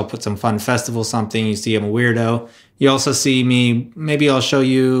things. So I'll put some fun festival something. You see I'm a weirdo. You also see me, maybe I'll show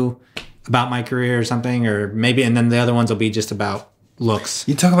you about my career or something, or maybe, and then the other ones will be just about looks.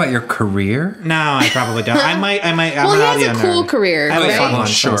 You talk about your career? No, I probably don't. I might. I'm well, he has a cool career. I have a fun one,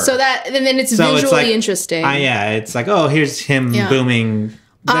 sure. So that, and then it's visually like, interesting. It's like, oh, here's him booming.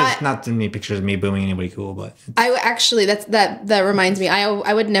 There's not too many pictures of me booming anybody cool, but I actually, that reminds me.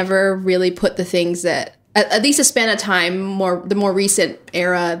 I would never really put the things that, at least a span of time, the more recent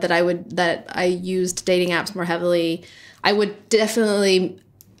era that I used dating apps more heavily, I would definitely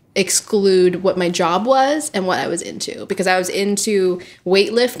exclude what my job was and what I was into, because I was into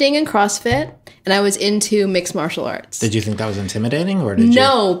weightlifting and CrossFit, and I was into mixed martial arts. Did you think that was intimidating, or did you?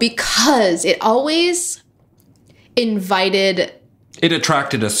 No, because it always invited. It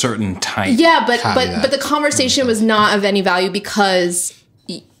attracted a certain type. Yeah, but the conversation was not of any value because.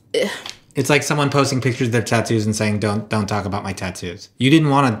 It's like someone posting pictures of their tattoos and saying, "Don't talk about my tattoos." You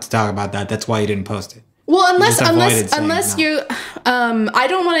didn't want to talk about that. That's why you didn't post it. Well, unless you, I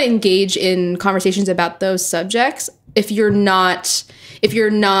don't want to engage in conversations about those subjects if you're not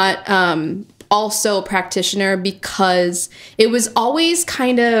also a practitioner, because it was always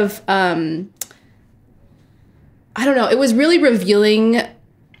kind of, I don't know, it was really revealing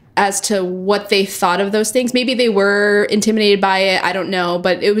as to what they thought of those things. Maybe they were intimidated by it. I don't know,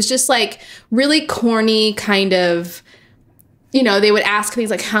 but it was just like really corny kind of. You know, they would ask things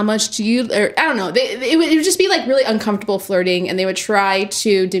like, how much do you, or I don't know, it would just be like really uncomfortable flirting, and they would try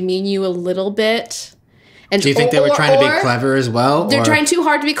to demean you a little bit. And do you think they were trying to be clever as well? They're trying too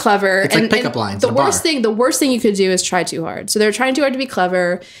hard to be clever. It's like pickup lines. The worst thing you could do is try too hard. So they're trying too hard to be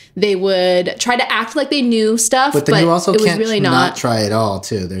clever. They would try to act like they knew stuff, but you also it was can't really not try at all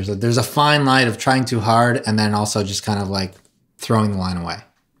too. There's a fine line of trying too hard and then also just kind of like throwing the line away.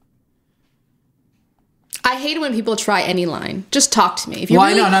 I hate it when people try any line. Just talk to me. If you're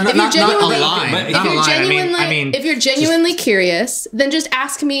not a line. If you're genuinely curious, then just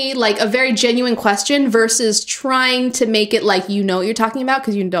ask me like a very genuine question versus trying to make it like you know what you're talking about,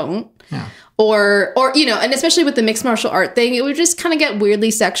 because you don't. Yeah. Or you know, and especially with the mixed martial art thing, it would just kind of get weirdly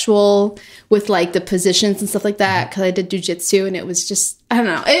sexual with like the positions and stuff like that, because I did jujitsu and it was just, I don't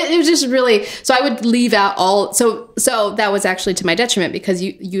know, it was just really, so I would leave out all, so that was actually to my detriment, because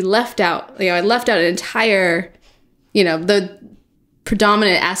you left out, you know, I left out an entire, you know, the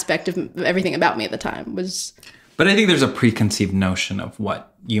predominant aspect of everything about me at the time was. But I think there's a preconceived notion of what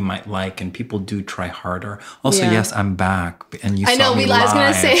you might like, and people do try harder. Also, yes, I'm back, and you saw me live. I was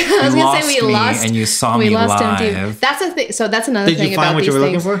gonna say we lost, and you saw me live. That's a thing. So that's another thing. Did you find what you were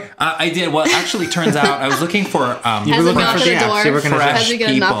looking for? I did. Well, actually, turns out I was looking for. You were looking for the apps. You were going to fresh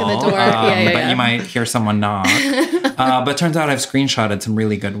people. Knock on the door. But you might hear someone knock. But turns out I've screenshotted some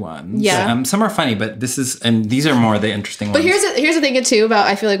really good ones. Yeah. Some are funny, but these are more the interesting ones. But here's the thing too about,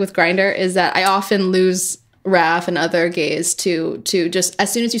 I feel like with Grindr, is that I often lose Raph and other gays to just,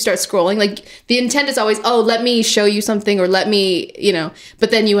 as soon as you start scrolling, like the intent is always, oh, let me show you something, or let me, you know,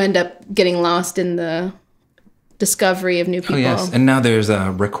 but then you end up getting lost in the discovery of new people. Oh, yes. And now there's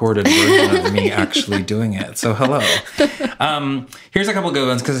a recorded version of me actually doing it. So hello. Here's a couple of good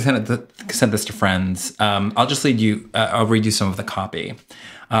ones, because I sent this to friends. I'll just read you some of the copy.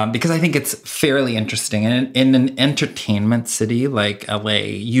 Because I think it's fairly interesting. And in an entertainment city like LA,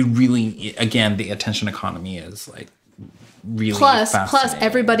 you really, again, the attention economy is like really fascinating. Plus,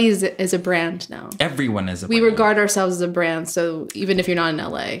 everybody is a brand now. Everyone is a brand. We regard ourselves as a brand, so even if you're not in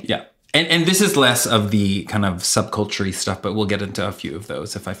LA. Yeah. And this is less of the kind of subculture-y stuff, but we'll get into a few of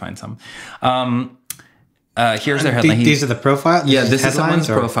those if I find some. Here's their headline. These are the profile? This is someone's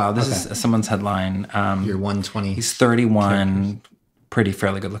profile. This is someone's headline. You're 120. He's 31. Pretty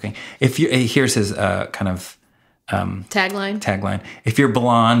fairly good looking. Here's his kind of tagline. If you're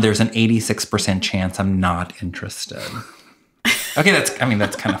blonde, there's an 86% chance I'm not interested. Okay, that's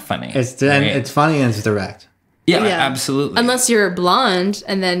kind of funny. It's funny and it's direct. Yeah, absolutely. Unless you're blonde,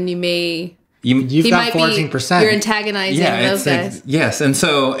 and then you may You've got might 14%. You're antagonizing those guys. Yes. And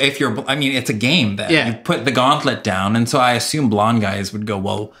so if it's a game then. Yeah. You put the gauntlet down. And so I assume blonde guys would go,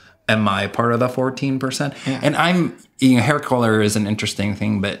 well, am I part of the 14%? Yeah. And hair color is an interesting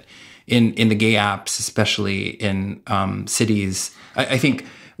thing, but in the gay apps, especially in cities, I think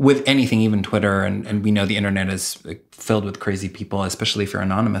with anything, even Twitter, and we know the internet is filled with crazy people, especially if you're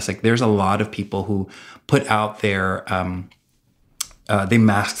anonymous. Like there's a lot of people who put out their they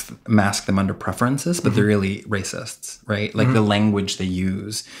mask them under preferences, but they're really racists, right? Like the language they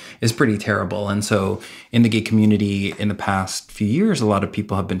use is pretty terrible. And so in the gay community in the past few years, a lot of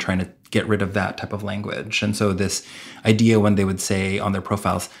people have been trying to get rid of that type of language. And so this idea when they would say on their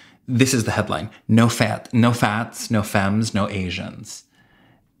profiles, this is the headline, no fats, no femmes, no Asians.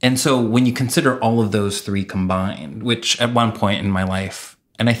 And so when you consider all of those three combined, which at one point in my life,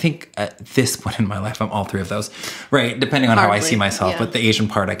 and I think at this point in my life, I'm all three of those, right? Depending on how I see myself, but the Asian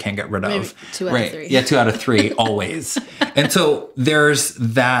part I can't get rid of. Maybe 2 out of 3. Yeah, 2 out of 3, always. And so there's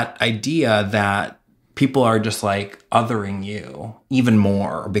that idea that people are just like othering you even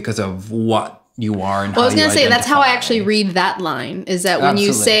more because of what you are and how you identify. Well, I was going to say, that's how I actually read that line, is that when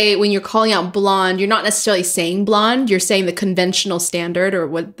when you're calling out blonde, you're not necessarily saying blonde, you're saying the conventional standard or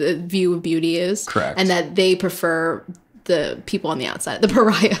what the view of beauty is. Correct. And that they prefer the people on the outside, the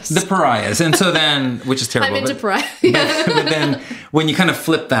pariahs. The pariahs. And so then, which is terrible. I'm into pariahs. But then when you kind of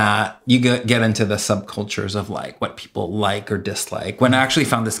flip that, you get into the subcultures of like what people like or dislike. When I actually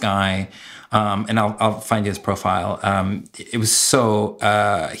found this guy, and I'll find his profile. It was so,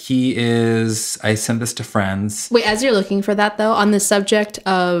 I sent this to friends. Wait, as you're looking for that though, on the subject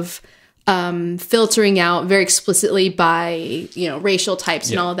of filtering out very explicitly by, racial types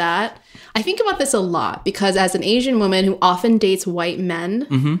and all that, I think about this a lot because as an Asian woman who often dates white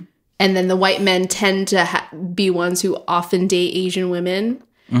men, and then the white men tend to be ones who often date Asian women,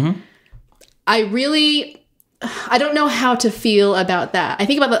 I don't know how to feel about that. I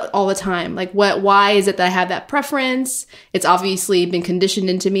think about that all the time. Like, why is it that I have that preference? It's obviously been conditioned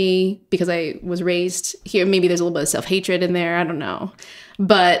into me because I was raised here. Maybe there's a little bit of self-hatred in there. I don't know.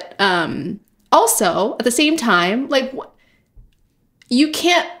 But also, at the same time, like,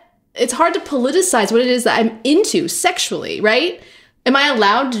 it's hard to politicize what it is that I'm into sexually, right? Am I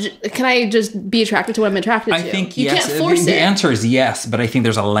allowed to, can I just be attracted to what I'm attracted to? I think you yes. can't force the it. answer is yes, but I think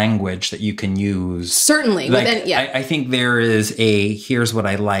there's a language that you can use. Certainly. Like, I think there is here's what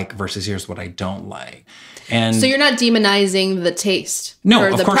I like versus here's what I don't like. And so you're not demonizing the taste. No, or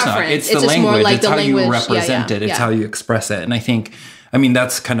of the course preference. not. It's the just language. More like it's the how language. You represent it. It's how you express it. And I think,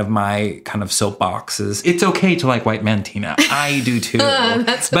 that's kind of my kind of soapbox is it's okay to like white men, Tina. I do too.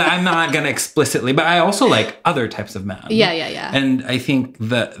 But I'm not going to explicitly. But I also like other types of men. Yeah. And I think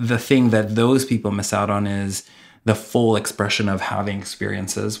the thing that those people miss out on is the full expression of having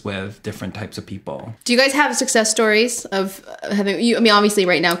experiences with different types of people. Do you guys have success stories of having you? I mean, obviously,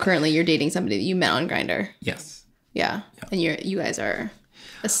 right now, currently, you're dating somebody that you met on Grindr. Yes. Yeah. And you guys are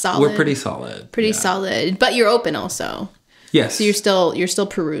a solid. We're pretty solid. Pretty solid, but you're open also. Yes. So you're still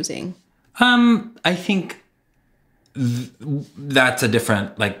perusing. I think that's a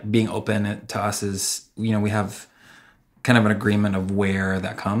different, like being open to us is, we have kind of an agreement of where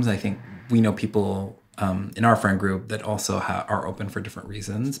that comes. I think we know people in our friend group that also are open for different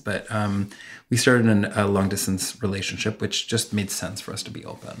reasons, but we started a long distance relationship, which just made sense for us to be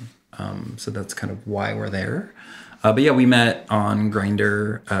open. So that's kind of why we're there. But yeah, we met on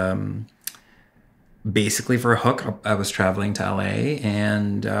Grindr, basically for a hook. I was traveling to LA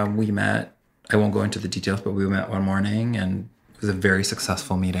and we met. I won't go into the details, but we met one morning and it was a very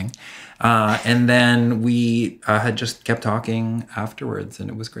successful meeting. And then we had just kept talking afterwards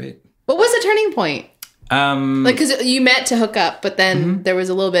and it was great. What was the turning point? Because you met to hook up, but then there was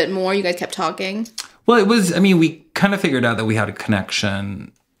a little bit more. You guys kept talking. Well, it was, we kind of figured out that we had a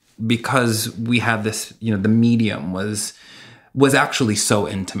connection because we had this, the medium was actually so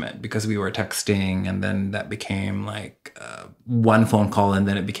intimate because we were texting and then that became like one phone call and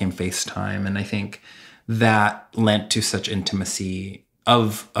then it became FaceTime. And I think that lent to such intimacy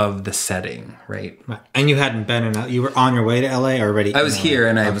of the setting, right? And you hadn't been you were on your way to LA already? I was here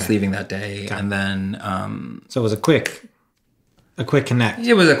and I was leaving that day. Okay. And then... so it was a quick connect.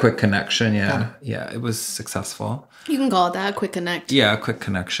 It was a quick connection, yeah. Yeah, it was successful. You can call it that, a quick connect. Yeah, a quick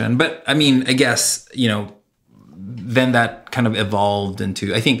connection. But I guess, then that kind of evolved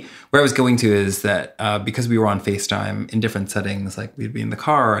into, I think where I was going to is that because we were on FaceTime in different settings, like we'd be in the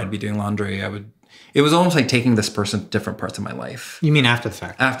car, I'd be doing laundry, it was almost like taking this person to different parts of my life. You mean after the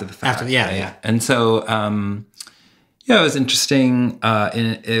fact? After the fact. Yeah. And so, it was interesting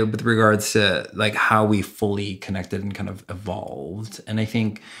with regards to like how we fully connected and kind of evolved. And I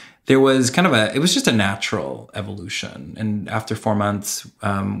think there was it was just a natural evolution. And after 4 months,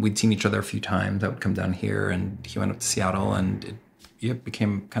 we'd seen each other a few times. I would come down here and he went up to Seattle, and it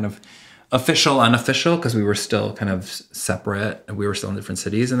became kind of official, unofficial, because we were still kind of separate and we were still in different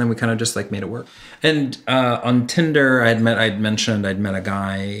cities. And then we kind of just like made it work. And on Tinder, I'd met a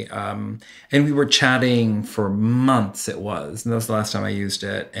guy, and we were chatting for months. And that was the last time I used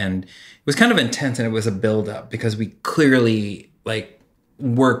it. And it was kind of intense, and it was a buildup because we clearly like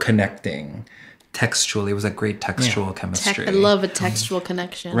were connecting textually. It was a great textual chemistry. I love a textual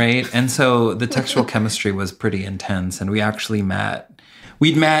connection. Right. And so the textual chemistry was pretty intense, and we actually met.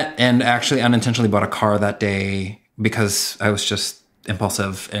 We'd met and actually unintentionally bought a car that day because I was just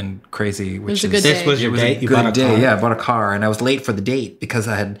impulsive and crazy. Which was a good day. This was your date? You bought a car? Yeah, I bought a car, and I was late for the date because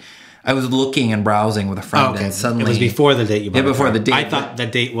I was looking and browsing with a friend, and suddenly it was before the date. You bought a before car. the date. I thought the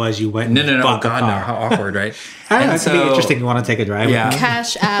date was you went. No, bought God, the no! car. How awkward, right? I don't know. It's be interesting. You want to take a drive? Yeah. With me?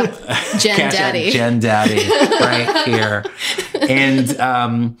 Cash App Jen Cash Daddy. App Jen Daddy, right here,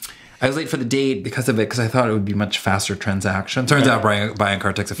 and. I was late for the date because of it, because I thought it would be much faster transaction. Turns out buying a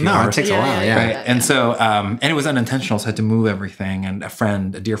car takes a few hours. It takes a while, yeah. Right? And so, and it was unintentional, so I had to move everything, and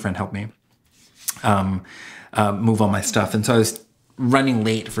a dear friend helped me move all my stuff. And so I was running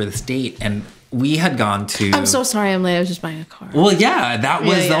late for this date, and we had gone to... I'm so sorry I'm late. I was just buying a car. Well, yeah, that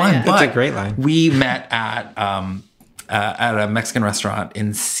was the line. Yeah. But That's a great line. We met at a Mexican restaurant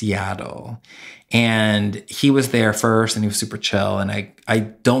in Seattle. And he was there first, and he was super chill. And I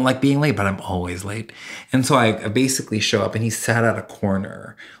don't like being late, but I'm always late. And so I basically show up, and he sat at a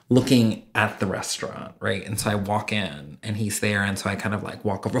corner looking at the restaurant, right? And so I walk in, and he's there. And so I kind of like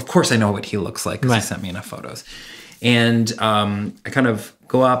walk over. Of course, I know what he looks like because he sent me enough photos. And I kind of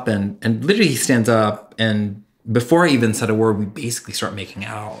go up, and literally he stands up, and before I even said a word, we basically start making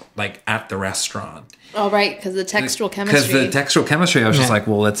out, like at the restaurant. Oh, right, because the textual chemistry. Because the textual chemistry, I was just like,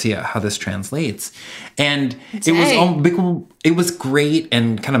 well, let's see how this translates. And it was great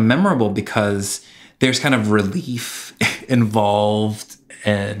and kind of memorable because there's kind of relief involved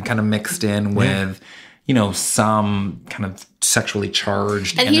and kind of mixed in with, some kind of sexually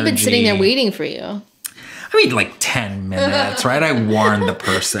charged And he'd been sitting there waiting for you. I mean, like 10 minutes, right? I warned the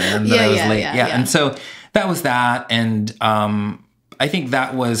person that I was late. Yeah. And so that was that. And I think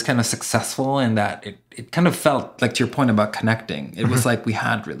that was kind of successful in that it kind of felt like, to your point about connecting, it was like we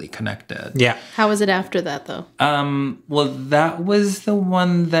had really connected. Yeah. How was it after that, though? Well, that was the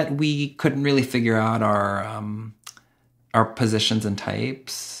one that we couldn't really figure out our positions and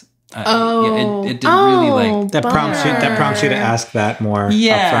types. It didn't really like that prompts you to ask that more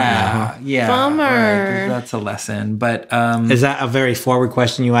upfront now, huh? Yeah. Bummer. Right, that's a lesson. But is that a very forward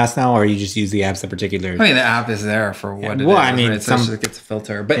question you ask now, or you just use the apps that particular? I mean, the app is there for what it is. I mean, right? So it gets a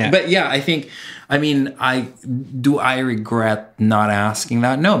filter. But yeah, I regret not asking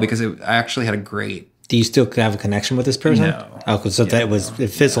that? No, because I actually had a great. Do you still have a connection with this person? No. Oh, so it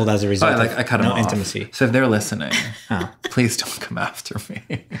fizzled as a result. I cut them off. Intimacy. So if they're listening, please don't come after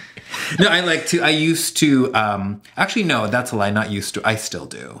me. No, I used to. Actually, no, that's a lie. Not used to. I still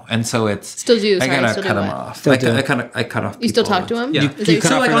do, and so it's still do. I gotta still cut do them what? off. I cut off. You still talk to him? Yeah. You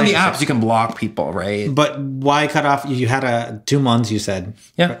cut off on the relationships. apps, you can block people, right? But why cut off? You had 2 months. You said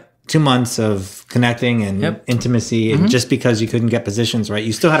 2 months of connecting and intimacy, and just because you couldn't get positions right,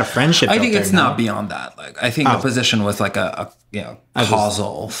 you still had a friendship. I think it's not beyond that. Like, I think the position was like a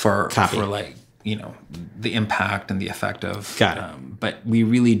causal for like, the impact and the effect of. Got it. But we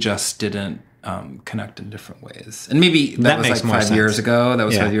really just didn't connect in different ways. And maybe that was makes like more 5 years ago. That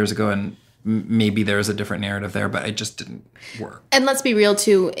was 5 years ago, and maybe there's a different narrative there, but it just didn't work. And let's be real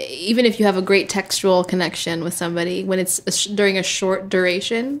too. Even if you have a great textual connection with somebody, when it's during a short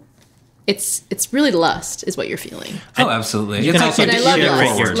duration, it's really lust is what you're feeling. Oh, absolutely. You can also And I love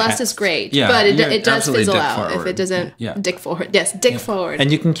curate your lust. Lust text. is great, Yeah, but you're it does absolutely fizzle dick out if forward. it doesn't dick forward. Yes, dick forward. And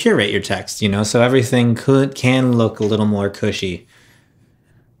you can curate your text, so everything can look a little more cushy.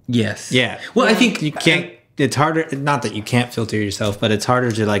 Yes. Yeah. Well, I think You can't. It's harder. Not that you can't filter yourself, but it's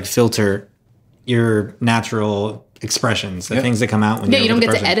harder to like filter your natural expressions, the things that come out when you don't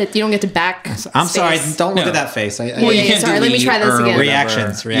get to edit. You don't get to back. I'm space. sorry. Don't look at that face. you yeah, can't sorry, let me delete try this or again. whatever.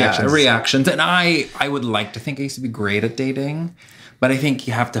 Reactions. Reactions. And I would like to think I used to be great at dating, but I think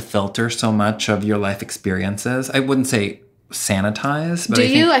you have to filter so much of your life experiences. I wouldn't say sanitize, but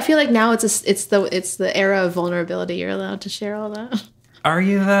I feel like now it's the era of vulnerability. You're allowed to share all that. Are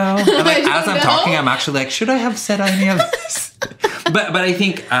you though? And like, as I'm talking, I'm actually like, should I have said any of this? but I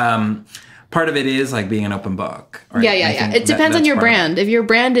think part of it is like being an open book. Right? Yeah. It depends on your brand. If your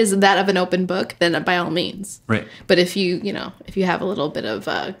brand is that of an open book, then by all means. Right. But if you have a little bit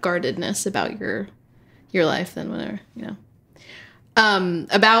of guardedness about your life, then whatever,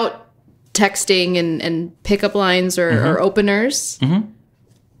 About texting and pickup lines or openers.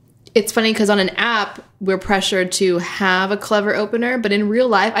 It's funny because on an app, we're pressured to have a clever opener, but in real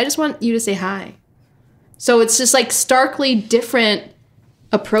life, I just want you to say hi. So it's just like starkly different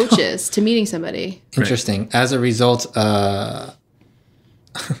approaches to meeting somebody. Interesting. As a result, I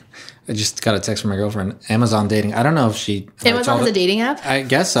just got a text from my girlfriend. Amazon Dating. I don't know if she... Amazon is a dating app? I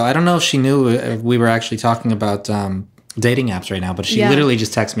guess so. I don't know if she knew we were actually talking about dating apps right now, but she literally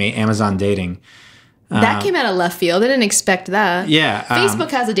just texted me Amazon Dating. That came out of left field. I didn't expect that. Yeah.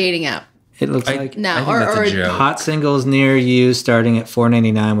 Facebook has a dating app. It looks like... No, I think that's a joke. Hot singles near you starting at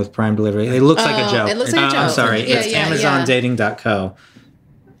 $4.99 with Prime delivery. It looks like a joke. It looks like a joke. I'm sorry. Yeah, it's yeah, amazondating.co.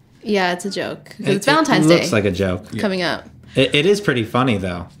 Yeah, it's a joke. It's Valentine's It Day looks like a joke. coming up. It is pretty funny,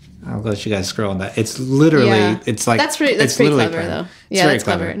 though. I'll let you guys scroll on that. It's literally... It's like... That's pretty clever, though. Yeah, that's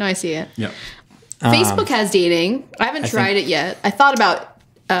clever. No, I see it. Yeah. Facebook has dating. I haven't tried it yet. I thought about,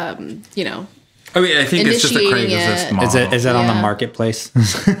 I mean, I think it's just a Initiating Craigslist it. model. Is that on the Yeah. marketplace?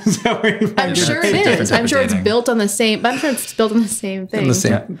 Is that where you find I'm sure It's a it different is. type I'm of sure it's dating. built on the same. I'm sure it's built on the same thing. on the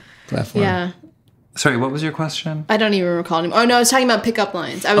same platform? Yeah. Sorry, what was your question? I don't even recall anymore. Oh no, I was talking about pickup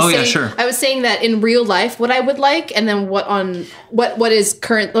lines. I was Oh, yeah, saying, sure. I was saying that in real life, what I would like, and then what is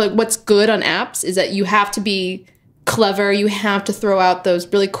current, like what's good on apps is that you have to be clever. You have to throw out those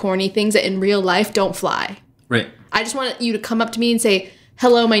really corny things that in real life don't fly. Right. I just want you to come up to me and say,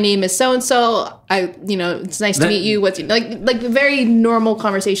 "Hello, my name is so and so. It's nice to meet you." What's like a very normal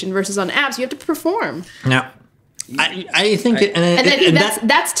conversation versus on apps, you have to perform. Now, I think,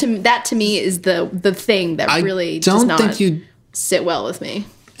 That to me is the thing that really does not sit well with me.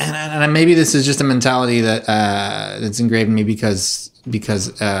 And maybe this is just a mentality that's engraved in me because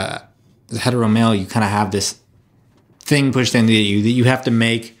as a hetero male, you kind of have this thing pushed into you that you have to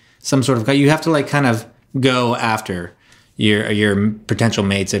make some sort of, you have to like kind of go after your potential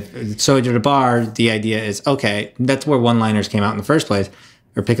mates. So at a bar, the idea is, okay, that's where one-liners came out in the first place,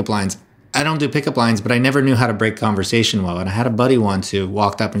 or pickup lines. I don't do pickup lines, but I never knew how to break conversation well. And I had a buddy once who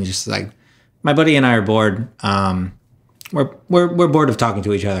walked up and just like, my buddy and I are bored. We're bored of talking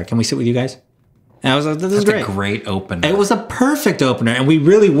to each other. Can we sit with you guys? And I was like, this is That's a great opener. It was a perfect opener, and we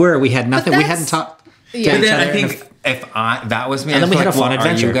really were. We had nothing. We hadn't talked. Yeah. But then I think if that was me, And then we had a fun Are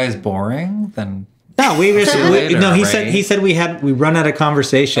adventure. you guys boring? Then No, later, no. He right? said we run out of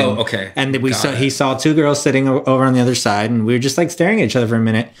conversation. Oh, okay. And Got he it. saw two girls sitting over on the other side, and we were just like staring at each other for a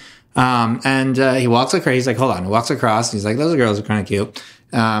minute. And he walks across. He's like, hold on. He walks across. And he's like, those girls are kind of cute.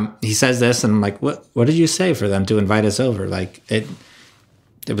 He says this, and I'm like, what did you say for them to invite us over? Like it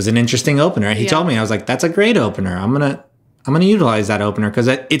was an interesting opener. He told me, I was like, that's a great opener. I'm gonna utilize that opener because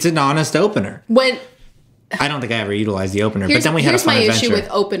it's an honest opener. I don't think I ever utilized the opener, but then we had a fun adventure. Here's my issue with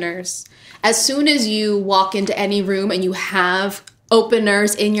openers. As soon as you walk into any room and you have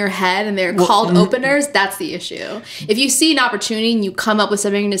openers in your head and they're called openers, that's the issue. If you see an opportunity and you come up with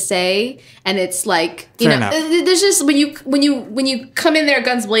something to say and it's like, Fair enough. there's just when you come in there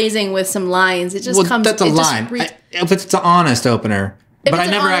guns blazing with some lines, it just comes. That's a line. If it's an honest opener, but I it's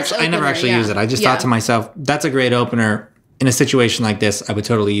an never honest actually opener, use it. I just thought to myself, that's a great opener in a situation like this. I would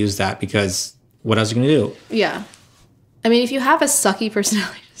totally use that because what else are you gonna do? Yeah, I mean, if you have a sucky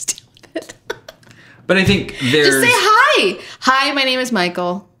personality, just deal with it. But I think there's Just say hi. Hi, my name is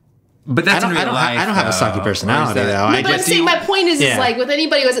Michael. But that's in real life. I don't have a sucky personality though. No, but I'm saying my point is like with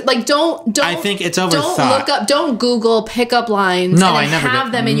anybody who's like don't. I think it's overthought. Don't look up. Don't Google pickup lines. No, and I never have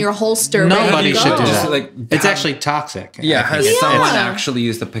did. them in your holster. Nobody ready to should do go. that. Like, It's actually toxic. Yeah, I think has someone Yeah. actually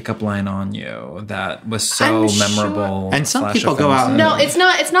used a pickup line on you that was so I'm sure. memorable? And some / people go out offensive? No, it's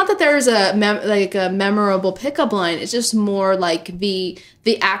not. It's not that there's a memorable pickup line. It's just more like the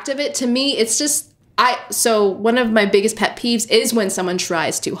act of it. To me, it's just. So one of my biggest pet peeves is when someone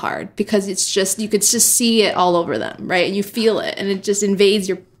tries too hard because it's just you could just see it all over them, right? And you feel it, and it just invades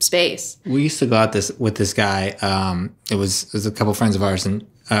your space. We used to go out with this guy. It was a couple friends of ours, and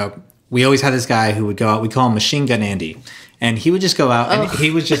we always had this guy who would go out. We call him Machine Gun Andy, and he would just go out, and he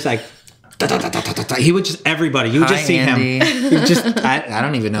was just like. He would just everybody. You would just see Andy. him. He would just I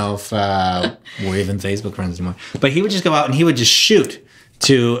don't even know if we're even Facebook friends anymore. But he would just go out and he would just shoot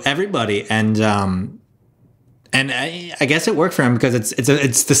to everybody, and I guess it worked for him because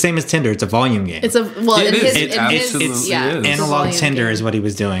it's the same as Tinder. It's a volume game. It's absolutely is. Analog Tinder is what he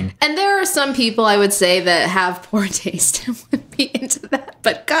was doing. And there are some people I would say that have poor taste and would be into that.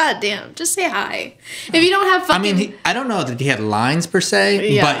 But goddamn, just say hi. If you don't have fucking... I mean, I don't know that he had lines per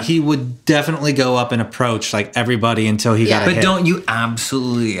se, Yeah. but he would definitely go up and approach like everybody until he got a But hit. don't you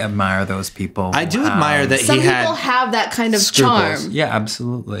absolutely admire those people? I do admire that some he people had have that kind of scruples. charm. Yeah,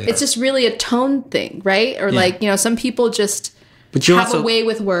 absolutely. It's just really a tone thing, right? Or like, some people just But you have also a way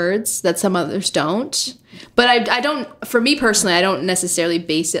with words that some others don't. But I don't, for me personally, I don't necessarily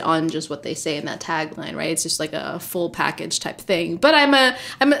base it on just what they say in that tagline, right? It's just like a full package type thing. But on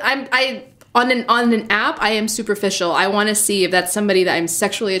an app, I am superficial. I want to see if that's somebody that I'm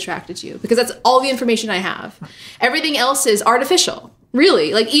sexually attracted to, because that's all the information I have. Everything else is artificial.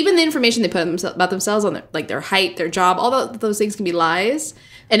 Really, like even the information they put about themselves on their height, their job, all those things can be lies.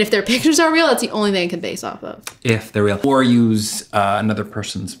 And if their pictures are real, that's the only thing I can base off of. If they're real. Or use another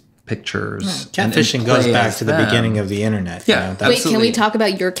person's pictures. catfishing goes back to the beginning of the internet. Yeah. Wait, can we talk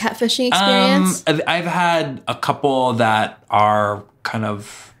about your catfishing experience? I've had a couple that are kind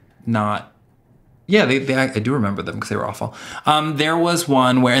of not. Yeah, I do remember them because they were awful. There was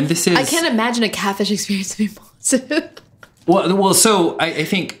one where, and this is... I can't imagine a catfish experience to be positive. Well, so I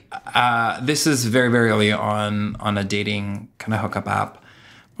think this is very, very early on a dating kind of hookup app.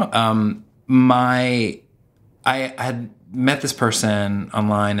 I had met this person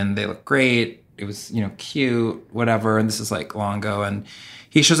online and they looked great. It was, cute, whatever. And this is like long ago. And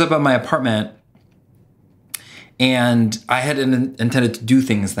he shows up at my apartment and I had intended to do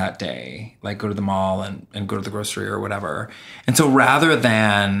things that day, like go to the mall and go to the grocery or whatever. And so rather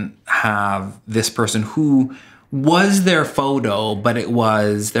than have this person who was their photo, but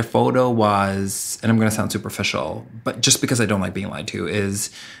their photo was, and I'm going to sound superficial, but just because I don't like being lied to, it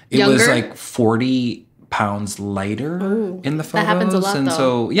Younger? was like 40 pounds lighter in the photos. That happens a lot, and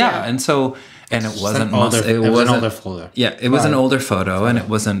though. so, and it wasn't muscle. It was an older photo. Yeah, it was an older photo, and it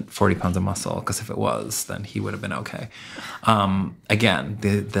wasn't 40 pounds of muscle, because if it was, then he would have been okay. Again,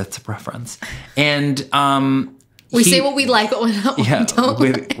 that's a preference. And We say what we like, what we don't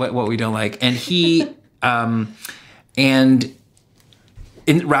like. What we don't like. And he... rather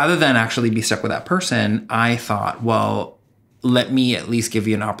than actually be stuck with that person, I thought, well, let me at least give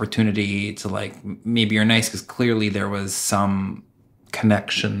you an opportunity to, like, maybe you're nice, because clearly there was some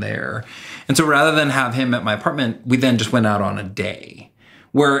connection there. And so rather than have him at my apartment, we then just went out on a day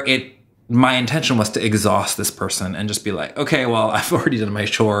where my intention was to exhaust this person and just be like, okay, well, I've already done my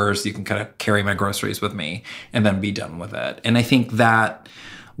chores. You can kind of carry my groceries with me and then be done with it. And I think that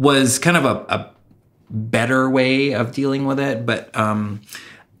was kind of a better way of dealing with it. But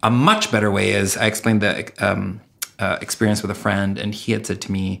a much better way is I explained the experience with a friend, and he had said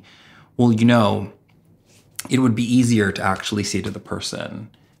to me, well, it would be easier to actually say to the person,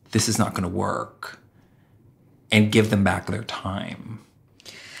 this is not going to work, and give them back their time,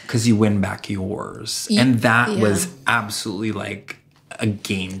 because you win back yours. And that was absolutely like a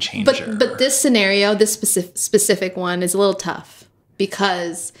game changer. But this scenario, this specific one, is a little tough,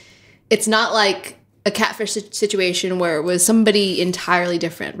 because it's not like a catfish situation where it was somebody entirely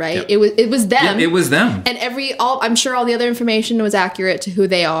different, right? Yep. It was them. Yep, it was them. And I'm sure all the other information was accurate to who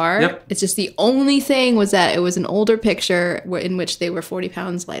they are. Yep. It's just the only thing was that it was an older picture in which they were 40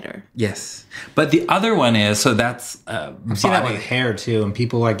 pounds lighter. Yes. But the other one is, so that's I've seen that with hair too, and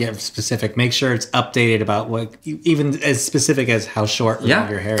people get specific. Make sure it's updated about what, even as specific as how short or long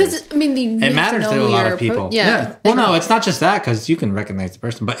your hair is. Because it matters to a lot of people. Yeah. Well, no, it's not just that, because you can recognize the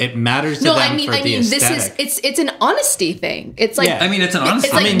person, but it matters to them for the aesthetic. It's an honesty thing. It's like it's an honesty.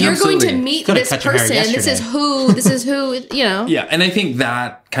 It's like you're absolutely. going to meet this person. This is who. Yeah, and I think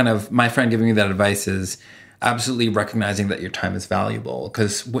that kind of, my friend giving me that advice is absolutely recognizing that your time is valuable.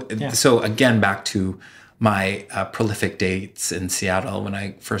 Because so again, back to my prolific dates in Seattle when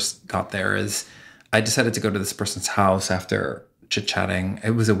I first got there, is I decided to go to this person's house after chit-chatting.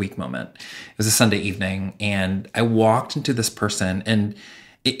 It was a weak moment. It was a Sunday evening, and I walked into this person, and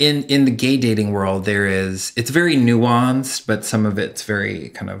in the gay dating world, it's very nuanced, but some of it's very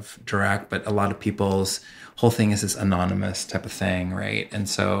kind of direct. But a lot of people's whole thing is this anonymous type of thing, right? And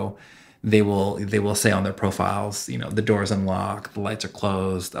so they will say on their profiles, the door's unlocked, the lights are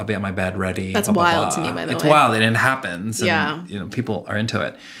closed, I'll be at my bed ready. That's blah, blah, wild blah. to me, by the way. It's wild, and it happens. Yeah. And, people are into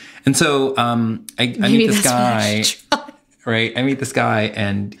it. And so I meet this guy. Right. I meet this guy,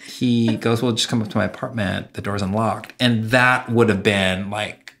 and he goes, well, just come up to my apartment. The door's unlocked. And that would have been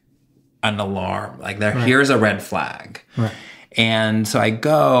like an alarm. Like, here's a red flag. Right. And so I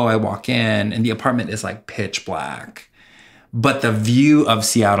walk in, and the apartment is like pitch black. But the view of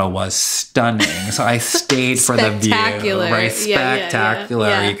Seattle was stunning. So I stayed for the view. Right? Spectacular.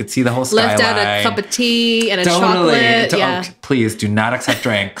 Yeah. You could see the whole skyline. Left out a cup of tea and a chocolate. chocolate. Please do not accept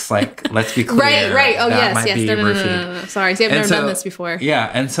drinks. Like, let's be clear. Right. Oh, that yes. No. Sorry. See, I've never done this before. Yeah.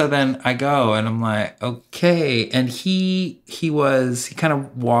 And so then I go, and I'm like, okay. And he kind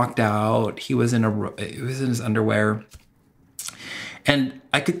of walked out. He was in his underwear. And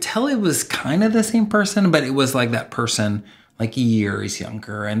I could tell it was kind of the same person, but it was like that person like years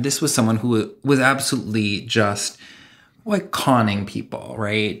younger. And this was someone who was absolutely just like conning people,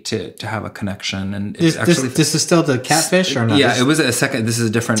 right? To have a connection. And This is still the catfish or not? Yeah, it was a second. This is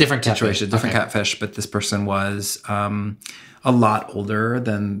a different catfish. situation, different Okay. catfish. But this person was a lot older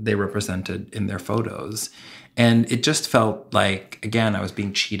than they represented in their photos. And it just felt like, again, I was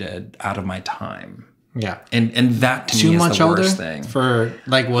being cheated out of my time. Yeah. And that to Too me much is the older worst thing. for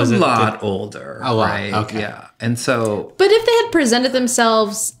like was a it lot older. A lot, right? okay. Yeah. And so But if they had presented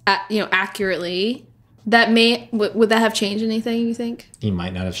themselves, accurately, that would that have changed anything? You think? he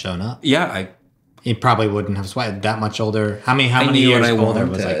might not have shown up. yeah, He probably wouldn't have sweated that much older. How many I years knew what I older wanted.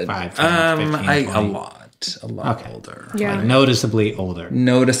 was like 5, 10, 15, 20? a lot Okay. older. Yeah. Like noticeably older.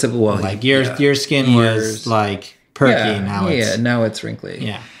 Noticeable. Well, Like your skin was Years. like perky. Now it's wrinkly.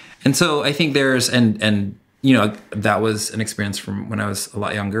 Yeah. And so I think there's and that was an experience from when I was a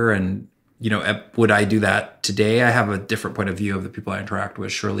lot younger. And would I do that today? I have a different point of view of the people I interact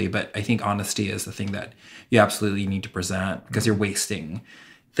with, surely. But I think honesty is the thing that you absolutely need to present, because you're wasting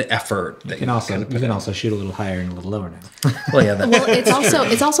the effort that You can also shoot a little higher and a little lower now. Well, yeah. Well, it's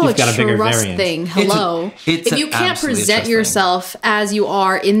also a got a bigger trust variance. thing. Hello, it's if you can't absolutely a present trust thing. yourself as you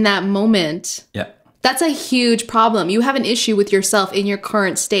are in that moment, Yeah. that's a huge problem. You have an issue with yourself in your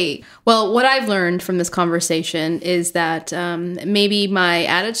current state. Well, what I've learned from this conversation is that maybe my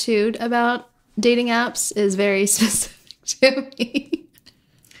attitude about dating apps is very specific to me.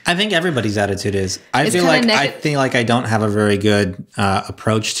 I think everybody's attitude is. I It's feel kinda like I don't have a very good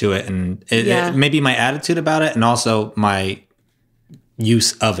approach to it, and it maybe my attitude about it, and also my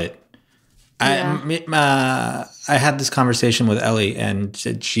use of it. I had this conversation with Ellie, and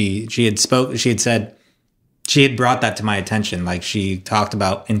she had brought that to my attention. Like, she talked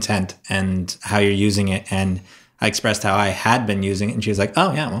about intent and how you're using it, and I expressed how I had been using it, and she was like,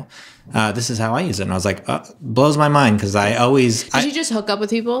 "Oh yeah, well, this is how I use it." And I was like, blows my mind, because Did she just hook up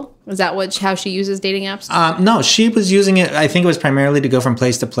with people? Is that how she uses dating apps? No, she was using it. I think it was primarily to go from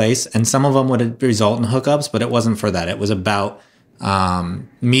place to place, and some of them would result in hookups, but it wasn't for that. It was about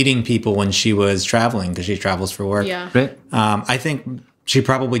meeting people when she was traveling, because she travels for work. Yeah. Right. I think she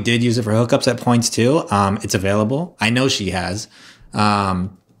probably did use it for hookups at points too. It's available. I know she has.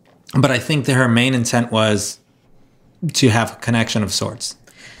 But I think that her main intent was to have a connection of sorts.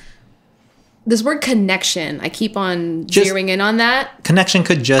 This word connection, I keep on zeroing in on that. Connection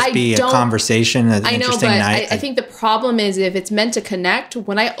could just be a conversation, an I know, interesting but night. I think the problem is, if it's meant to connect,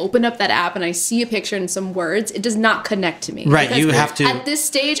 when I open up that app and I see a picture and some words, it does not connect to me. Right, Because you have to. At this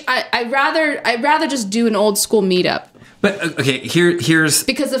stage, I'd rather just do an old school meetup. But okay, here's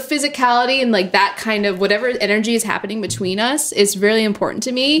Because the physicality and like that kind of whatever energy is happening between us is really important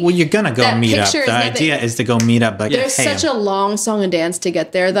to me. Well, you're gonna go That meet up. picture is The nothing- idea is to go meet up. Like, There's hey, such a long song and dance to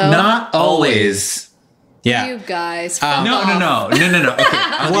get there, though. not always. yeah. You guys. No. Okay.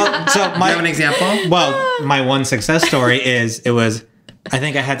 Well, so Do you have an example? Well, my one success story is I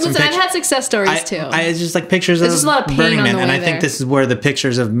think I had some Listen, I've pictures. had success stories too. It's just like pictures There's of just a lot of pain Burning on Man, the and way I think there. this is where the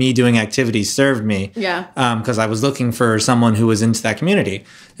pictures of me doing activities served me. Yeah. Because I was looking for someone who was into that community,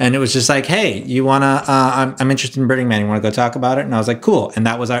 and it was just like, hey, you wanna? I'm interested in Burning Man. You want to go talk about it? And I was like, cool. And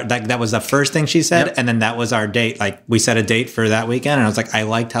that was that was the first thing she said, Yep. and then that was our date. Like, we set a date for that weekend, and I was like, I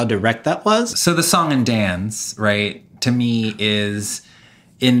liked how direct that was. So the song and dance, right, to me is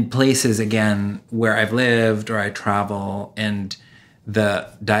in places, again, where I've lived or I travel, and the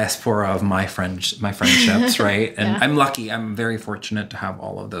diaspora of my friendships, right? And Yeah. I'm lucky. I'm very fortunate to have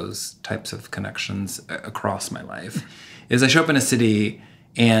all of those types of connections across my life. Is I show up in a city,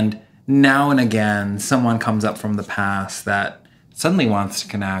 and now and again, someone comes up from the past that suddenly wants to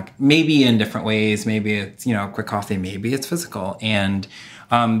connect, maybe in different ways. Maybe it's, quick coffee, maybe it's physical. And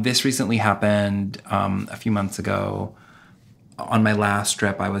this recently happened a few months ago. On my last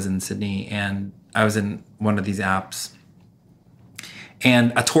trip, I was in Sydney, and I was in one of these apps.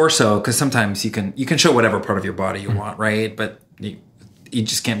 And a torso, because sometimes you can show whatever part of your body you want, right? But you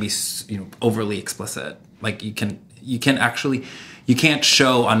just can't be overly explicit. Like you can't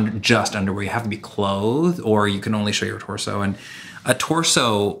show just underwear. You have to be clothed, or you can only show your torso. And a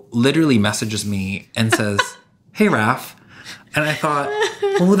torso literally messages me and says, "Hey, Raph." And I thought,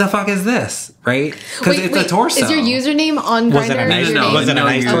 well, who the fuck is this, right? Because it's a torso. Is your username on Was it Grindr? a nice- your no, name? was it a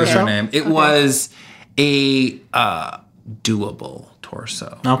nice torso? username. It was a doable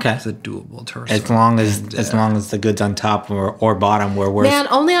torso. Okay. It's a doable torso. As long as the goods on top or bottom were worth. Man,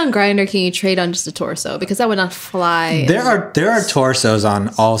 only on Grindr can you trade on just a torso, because that would not fly. There are torsos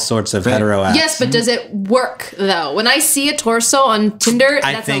on all sorts of hetero apps. Yes, but does it work though? When I see a torso on Tinder,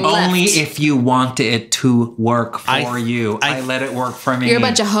 that's think a left. Only if you want it to work for I- you. I let it work for me. You're a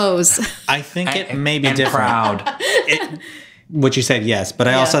bunch of hoes. I think it may be and different. proud. what you said, yes, but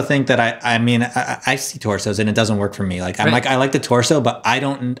I also think that I see torsos and it doesn't work for me. Like I'm like I like the torso, but I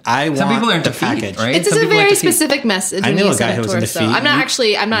want people are into the package. feet, right? It's a very specific message. I knew a guy who was into feet. I'm not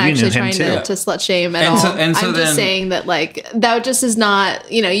actually trying to slut shame at all. I'm just saying that like that just is not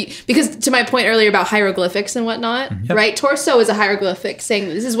because to my point earlier about hieroglyphics and whatnot, right? Torso is a hieroglyphic saying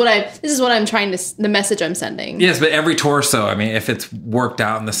this is what I'm trying to the message I'm sending. Yes, but every torso, I mean, if it's worked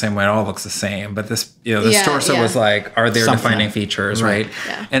out in the same way, it all looks the same. But this torso was like, are there defining features, right?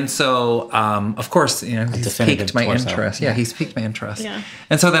 Yeah. And so, of course, he's piqued my interest. Yeah, he's piqued my interest. Yeah.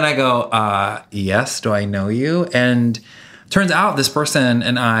 And so then I go, yes, do I know you? And turns out this person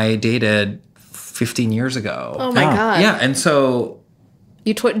and I dated 15 years ago. Oh my God. Yeah, and so...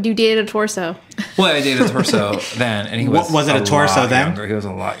 You dated a torso. Well, I dated a torso then, and he was it a torso then? Younger. He was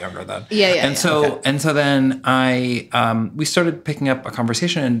a lot younger then. Yeah. And so then we started picking up a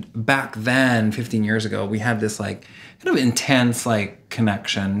conversation, and back then, 15 years ago, we had this like kind of intense like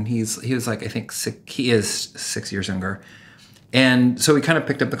connection. He was like, I think he is 6 years younger, and so we kind of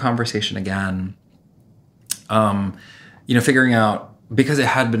picked up the conversation again. Figuring out, because it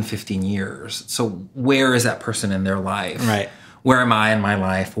had been 15 years. So where is that person in their life? Right. Where am I in my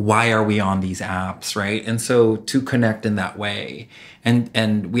life? Why are we on these apps, right? And so to connect in that way,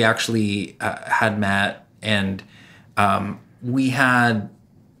 and we actually had met, and we had,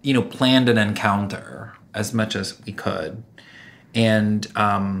 planned an encounter as much as we could, and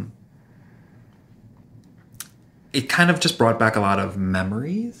it kind of just brought back a lot of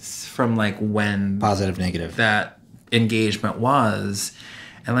memories from like when positive, negative that engagement was.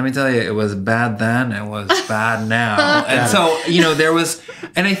 And let me tell you, it was bad then, it was bad now. And so, there was,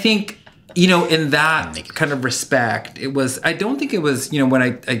 and I think, in that kind of respect, it was, I don't think it was, when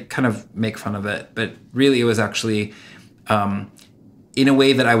I kind of make fun of it, but really it was actually in a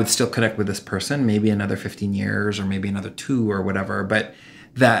way that I would still connect with this person, maybe another 15 years or maybe another 2 or whatever, but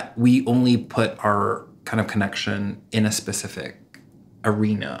that we only put our kind of connection in a specific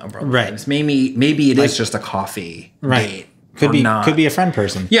arena of our lives. Maybe it is just a coffee date. Could be a friend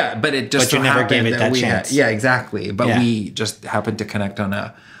person. Yeah, but it just but you never gave it that chance. Yeah, exactly. But we just happened to connect on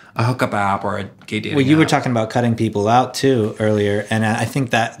a hookup app or a gay dating Well, you app. were talking about cutting people out too earlier, and I think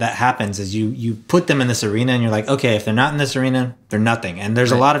that happens is you put them in this arena and you're like, okay, if they're not in this arena, they're nothing. And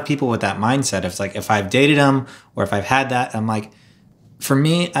there's a lot of people with that mindset. It's like, if I've dated them or if I've had that, I'm like, for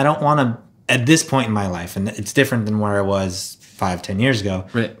me, I don't want to, at this point in my life, and it's different than where I was 5-10 years ago.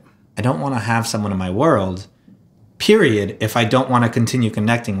 Right. I don't want to have someone in my world, period, if I don't want to continue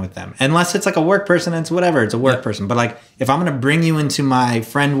connecting with them. Unless it's like a work person, it's whatever, it's a work person. But like, if I'm going to bring you into my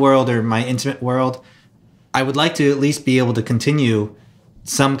friend world or my intimate world, I would like to at least be able to continue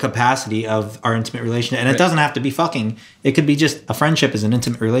some capacity of our intimate relationship. And it doesn't have to be fucking. It could be just a friendship is an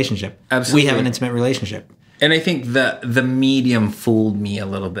intimate relationship. Absolutely. We have an intimate relationship. And I think the medium fooled me a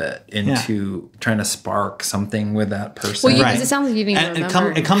little bit into trying to spark something with that person. Well, because it sounds like you didn't even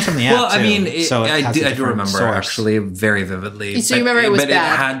remember. It comes from the app, well, I mean, I do remember source. Actually very vividly. So you remember it was bad. But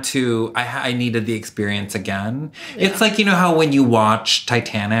it had to, I needed the experience again. Yeah. It's like, how when you watch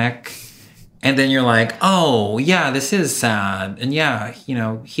Titanic and then you're like, oh, yeah, this is sad. And yeah,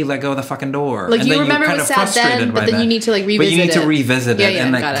 he let go of the fucking door. Like, and you then remember it was sad then, but then you need to like revisit it. But you need to revisit it. Yeah,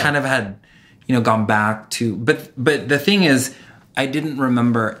 and I kind of had... gone back to, but the thing is, I didn't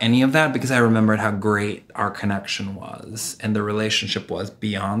remember any of that because I remembered how great our connection was and the relationship was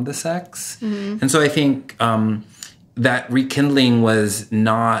beyond the sex. Mm-hmm. And so I think that rekindling was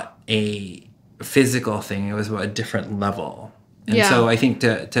not a physical thing; it was a different level. And so I think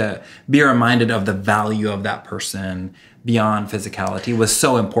to be reminded of the value of that person beyond physicality was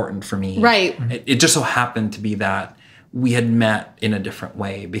so important for me. Right. It just so happened to be that we had met in a different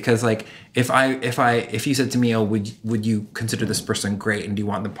way, because like if you said to me, oh, would you consider this person great and do you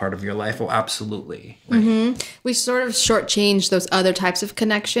want them part of your life? Well, absolutely. Right? Mm-hmm. We sort of shortchange those other types of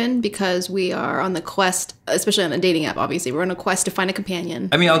connection because we are on the quest, especially on a dating app, obviously we're on a quest to find a companion.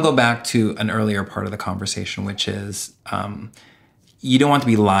 I mean, I'll go back to an earlier part of the conversation, which is you don't want to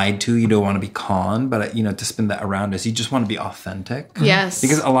be lied to, you don't want to be conned, but to spin that around is you just want to be authentic. Yes.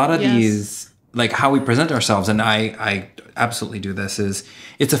 Because a lot of these, like how we present ourselves, and I absolutely do this, is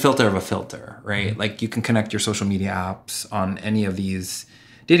it's a filter of a filter, right? Mm-hmm. Like you can connect your social media apps on any of these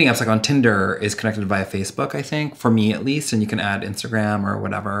dating apps, like on Tinder is connected via Facebook, I think, for me at least, and you can add Instagram or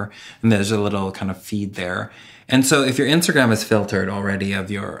whatever, and there's a little kind of feed there. And so if your Instagram is filtered already of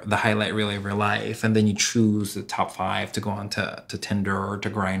the highlight reel of your life, and then you choose the top 5 to go on to Tinder or to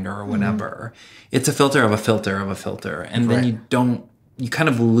Grindr or whatever, it's a filter of a filter of a filter. And then you kind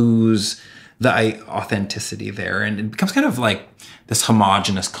of lose authenticity there, and it becomes kind of like this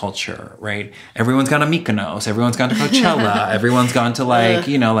homogenous culture, right? Everyone's gone to Mykonos, everyone's gone to Coachella, everyone's gone to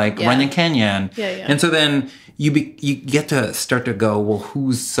Runyon Canyon, and so then you get to start to go, well,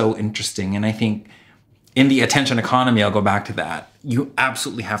 who's so interesting? And I think in the attention economy, I'll go back to that. You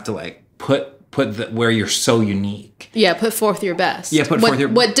absolutely have to like put where you're so unique. Yeah, put forth your best. Yeah, forth your...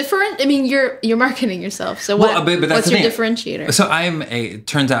 What different? I mean, you're marketing yourself. So what, but what's your differentiator? So I'm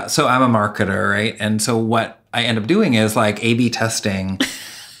a marketer, right? And so what I end up doing is like A/B testing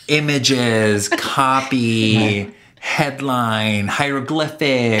images, copy, headline,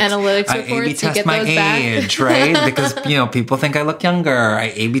 hieroglyphics. Analytics I reports, A/B test my age, right? Because, people think I look younger.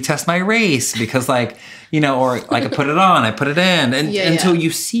 I A/B test my race because or like I put it on, I put it in. And so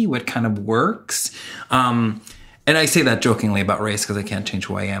you see what kind of works. And I say that jokingly about race because I can't change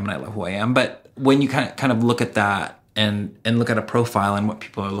who I am and I love who I am. But when you kind of look at that and look at a profile and what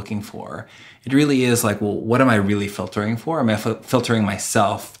people are looking for, it really is like, well, what am I really filtering for? Am I filtering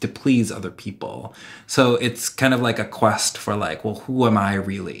myself to please other people? So it's kind of like a quest for like, well, who am I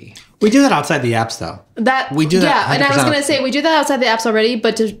really? We do that outside the apps, though. We do that. Yeah, and I was going to say, we do that outside the apps already,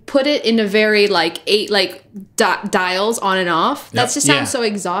 but to put it in a very dials on and off, that just sounds so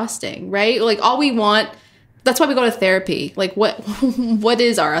exhausting, right? Like all we want, that's why we go to therapy. Like what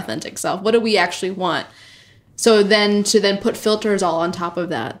is our authentic self? What do we actually want? So then to put filters all on top of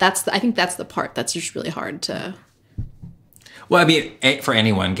that, I think that's the part that's just really hard to. Well, I mean, for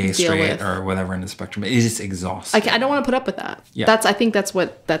anyone, gay, straight, with. Or whatever in the spectrum, it is exhausting. I don't want to put up with that. Yeah. I think that's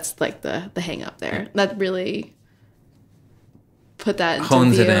like the hang up there. That really put that into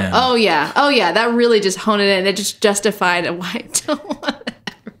hones view. it in. Oh yeah, that really just honed it in. It just justified why I don't want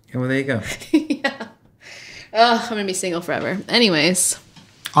it. Yeah, well, there you go. Yeah. I'm gonna be single forever. Anyways.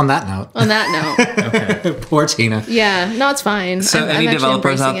 On that note. Okay. Poor Tina. Yeah, no, it's fine. So any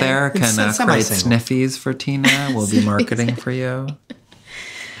developers out there can create sniffies for Tina. We'll be marketing for you.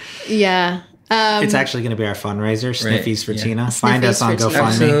 Yeah. It's actually going to be our fundraiser, Sniffies for Tina. Find us on GoFundMe.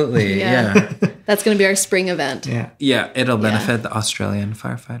 Absolutely, yeah. That's going to be our spring event. Yeah, it'll benefit the Australian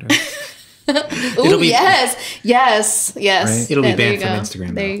firefighters. Ooh, yes. Right? It'll be banned from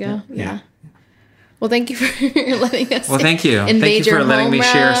Instagram. There you go. Yeah. Well, thank you for letting us. Well, thank you. Thank you for letting me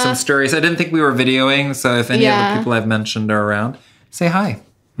share some stories. I didn't think we were videoing, so if any of the people I've mentioned are around, say hi.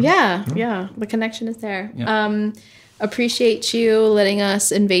 Yeah. The connection is there. Yeah. Appreciate you letting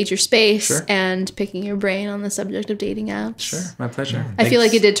us invade your space and picking your brain on the subject of dating apps. Sure, my pleasure. I feel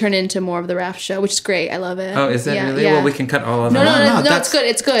like it did turn into more of the Raft show, which is great. I love it. Oh, is that really? Yeah. Well, we can cut all of that. No, it's good.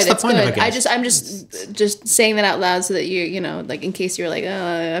 It's good. It's good. I'm just saying that out loud so that you like in case you're like,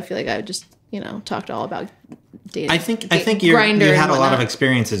 I feel like I just talked all about dating. I think you had a lot of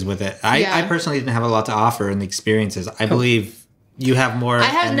experiences with it. I personally didn't have a lot to offer in the experiences. I believe you have more. I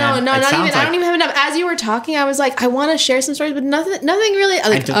have not even. I don't even have enough. As you were talking, I was like, I want to share some stories, but nothing really.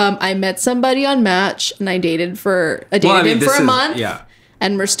 Like, I met somebody on Match, and I dated him for a month. Yeah.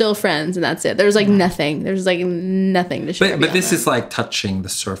 And we're still friends, and that's it. There's nothing. There's nothing to share. But this is like touching the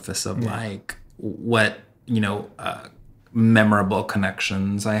surface of like what memorable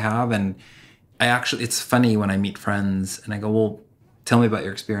connections I have, and it's funny when I meet friends and I go, well, tell me about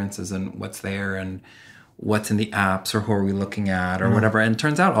your experiences and what's there and what's in the apps or who are we looking at or whatever. And it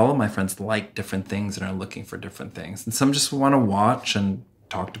turns out all of my friends like different things and are looking for different things. And some just want to watch and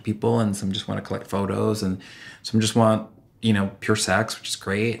talk to people, and some just want to collect photos, and some just want, pure sex, which is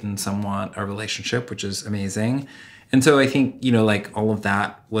great. And some want a relationship, which is amazing. And so I think, all of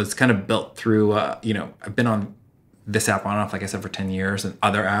that was kind of built through, I've been on this app on and off, like I said, for 10 years and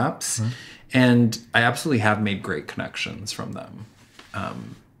other apps. Mm-hmm. And I absolutely have made great connections from them.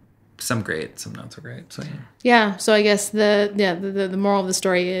 Some great, some not so great. So yeah. So I guess the moral of the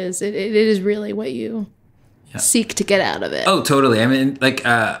story is it is really what you seek to get out of it. Oh, totally. I mean,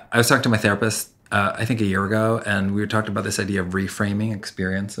 I was talking to my therapist, I think a year ago, and we were talking about this idea of reframing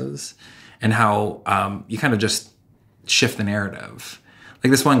experiences and how you kind of just shift the narrative. Like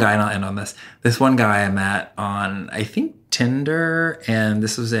this one guy, and I'll end on this. This one guy I met on, I think, Tinder, and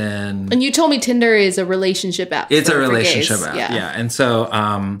this was in... And you told me Tinder is a relationship app. It's a relationship app, yeah. And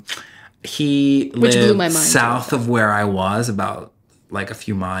so he lived south of where I was, about like a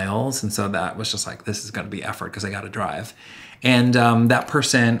few miles. And so that was just like, this is going to be effort because I got to drive. And that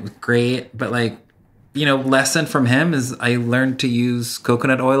person was great, but lesson from him is I learned to use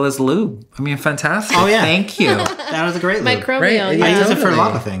coconut oil as lube. I mean, fantastic. Oh, yeah. Thank you. That was a great lube. Microbial, right? I use it for a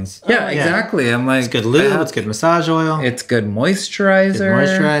lot of things. Yeah, exactly. I'm like... It's good lube. It's good massage oil. It's good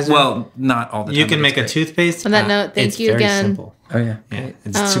moisturizer. Well, not all the time. You can make a toothpaste. On that note, thank you again. It's very simple. Oh, yeah.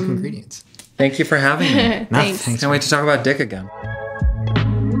 It's 2 ingredients. Thank you for having me. Thanks. Can't wait to talk about dick again.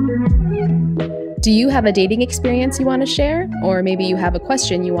 Do you have a dating experience you want to share? Or maybe you have a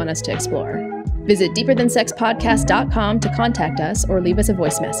question you want us to explore? Visit deeperthansexpodcast.com to contact us or leave us a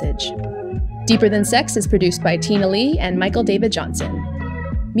voice message. Deeper Than Sex is produced by Tina Lee and Michael David Johnson.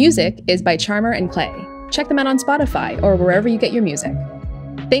 Music is by Charmer and Clay. Check them out on Spotify or wherever you get your music.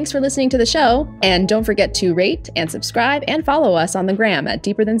 Thanks for listening to the show, and don't forget to rate and subscribe and follow us on the gram at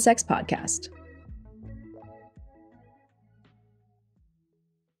Deeper Than Sex Podcast.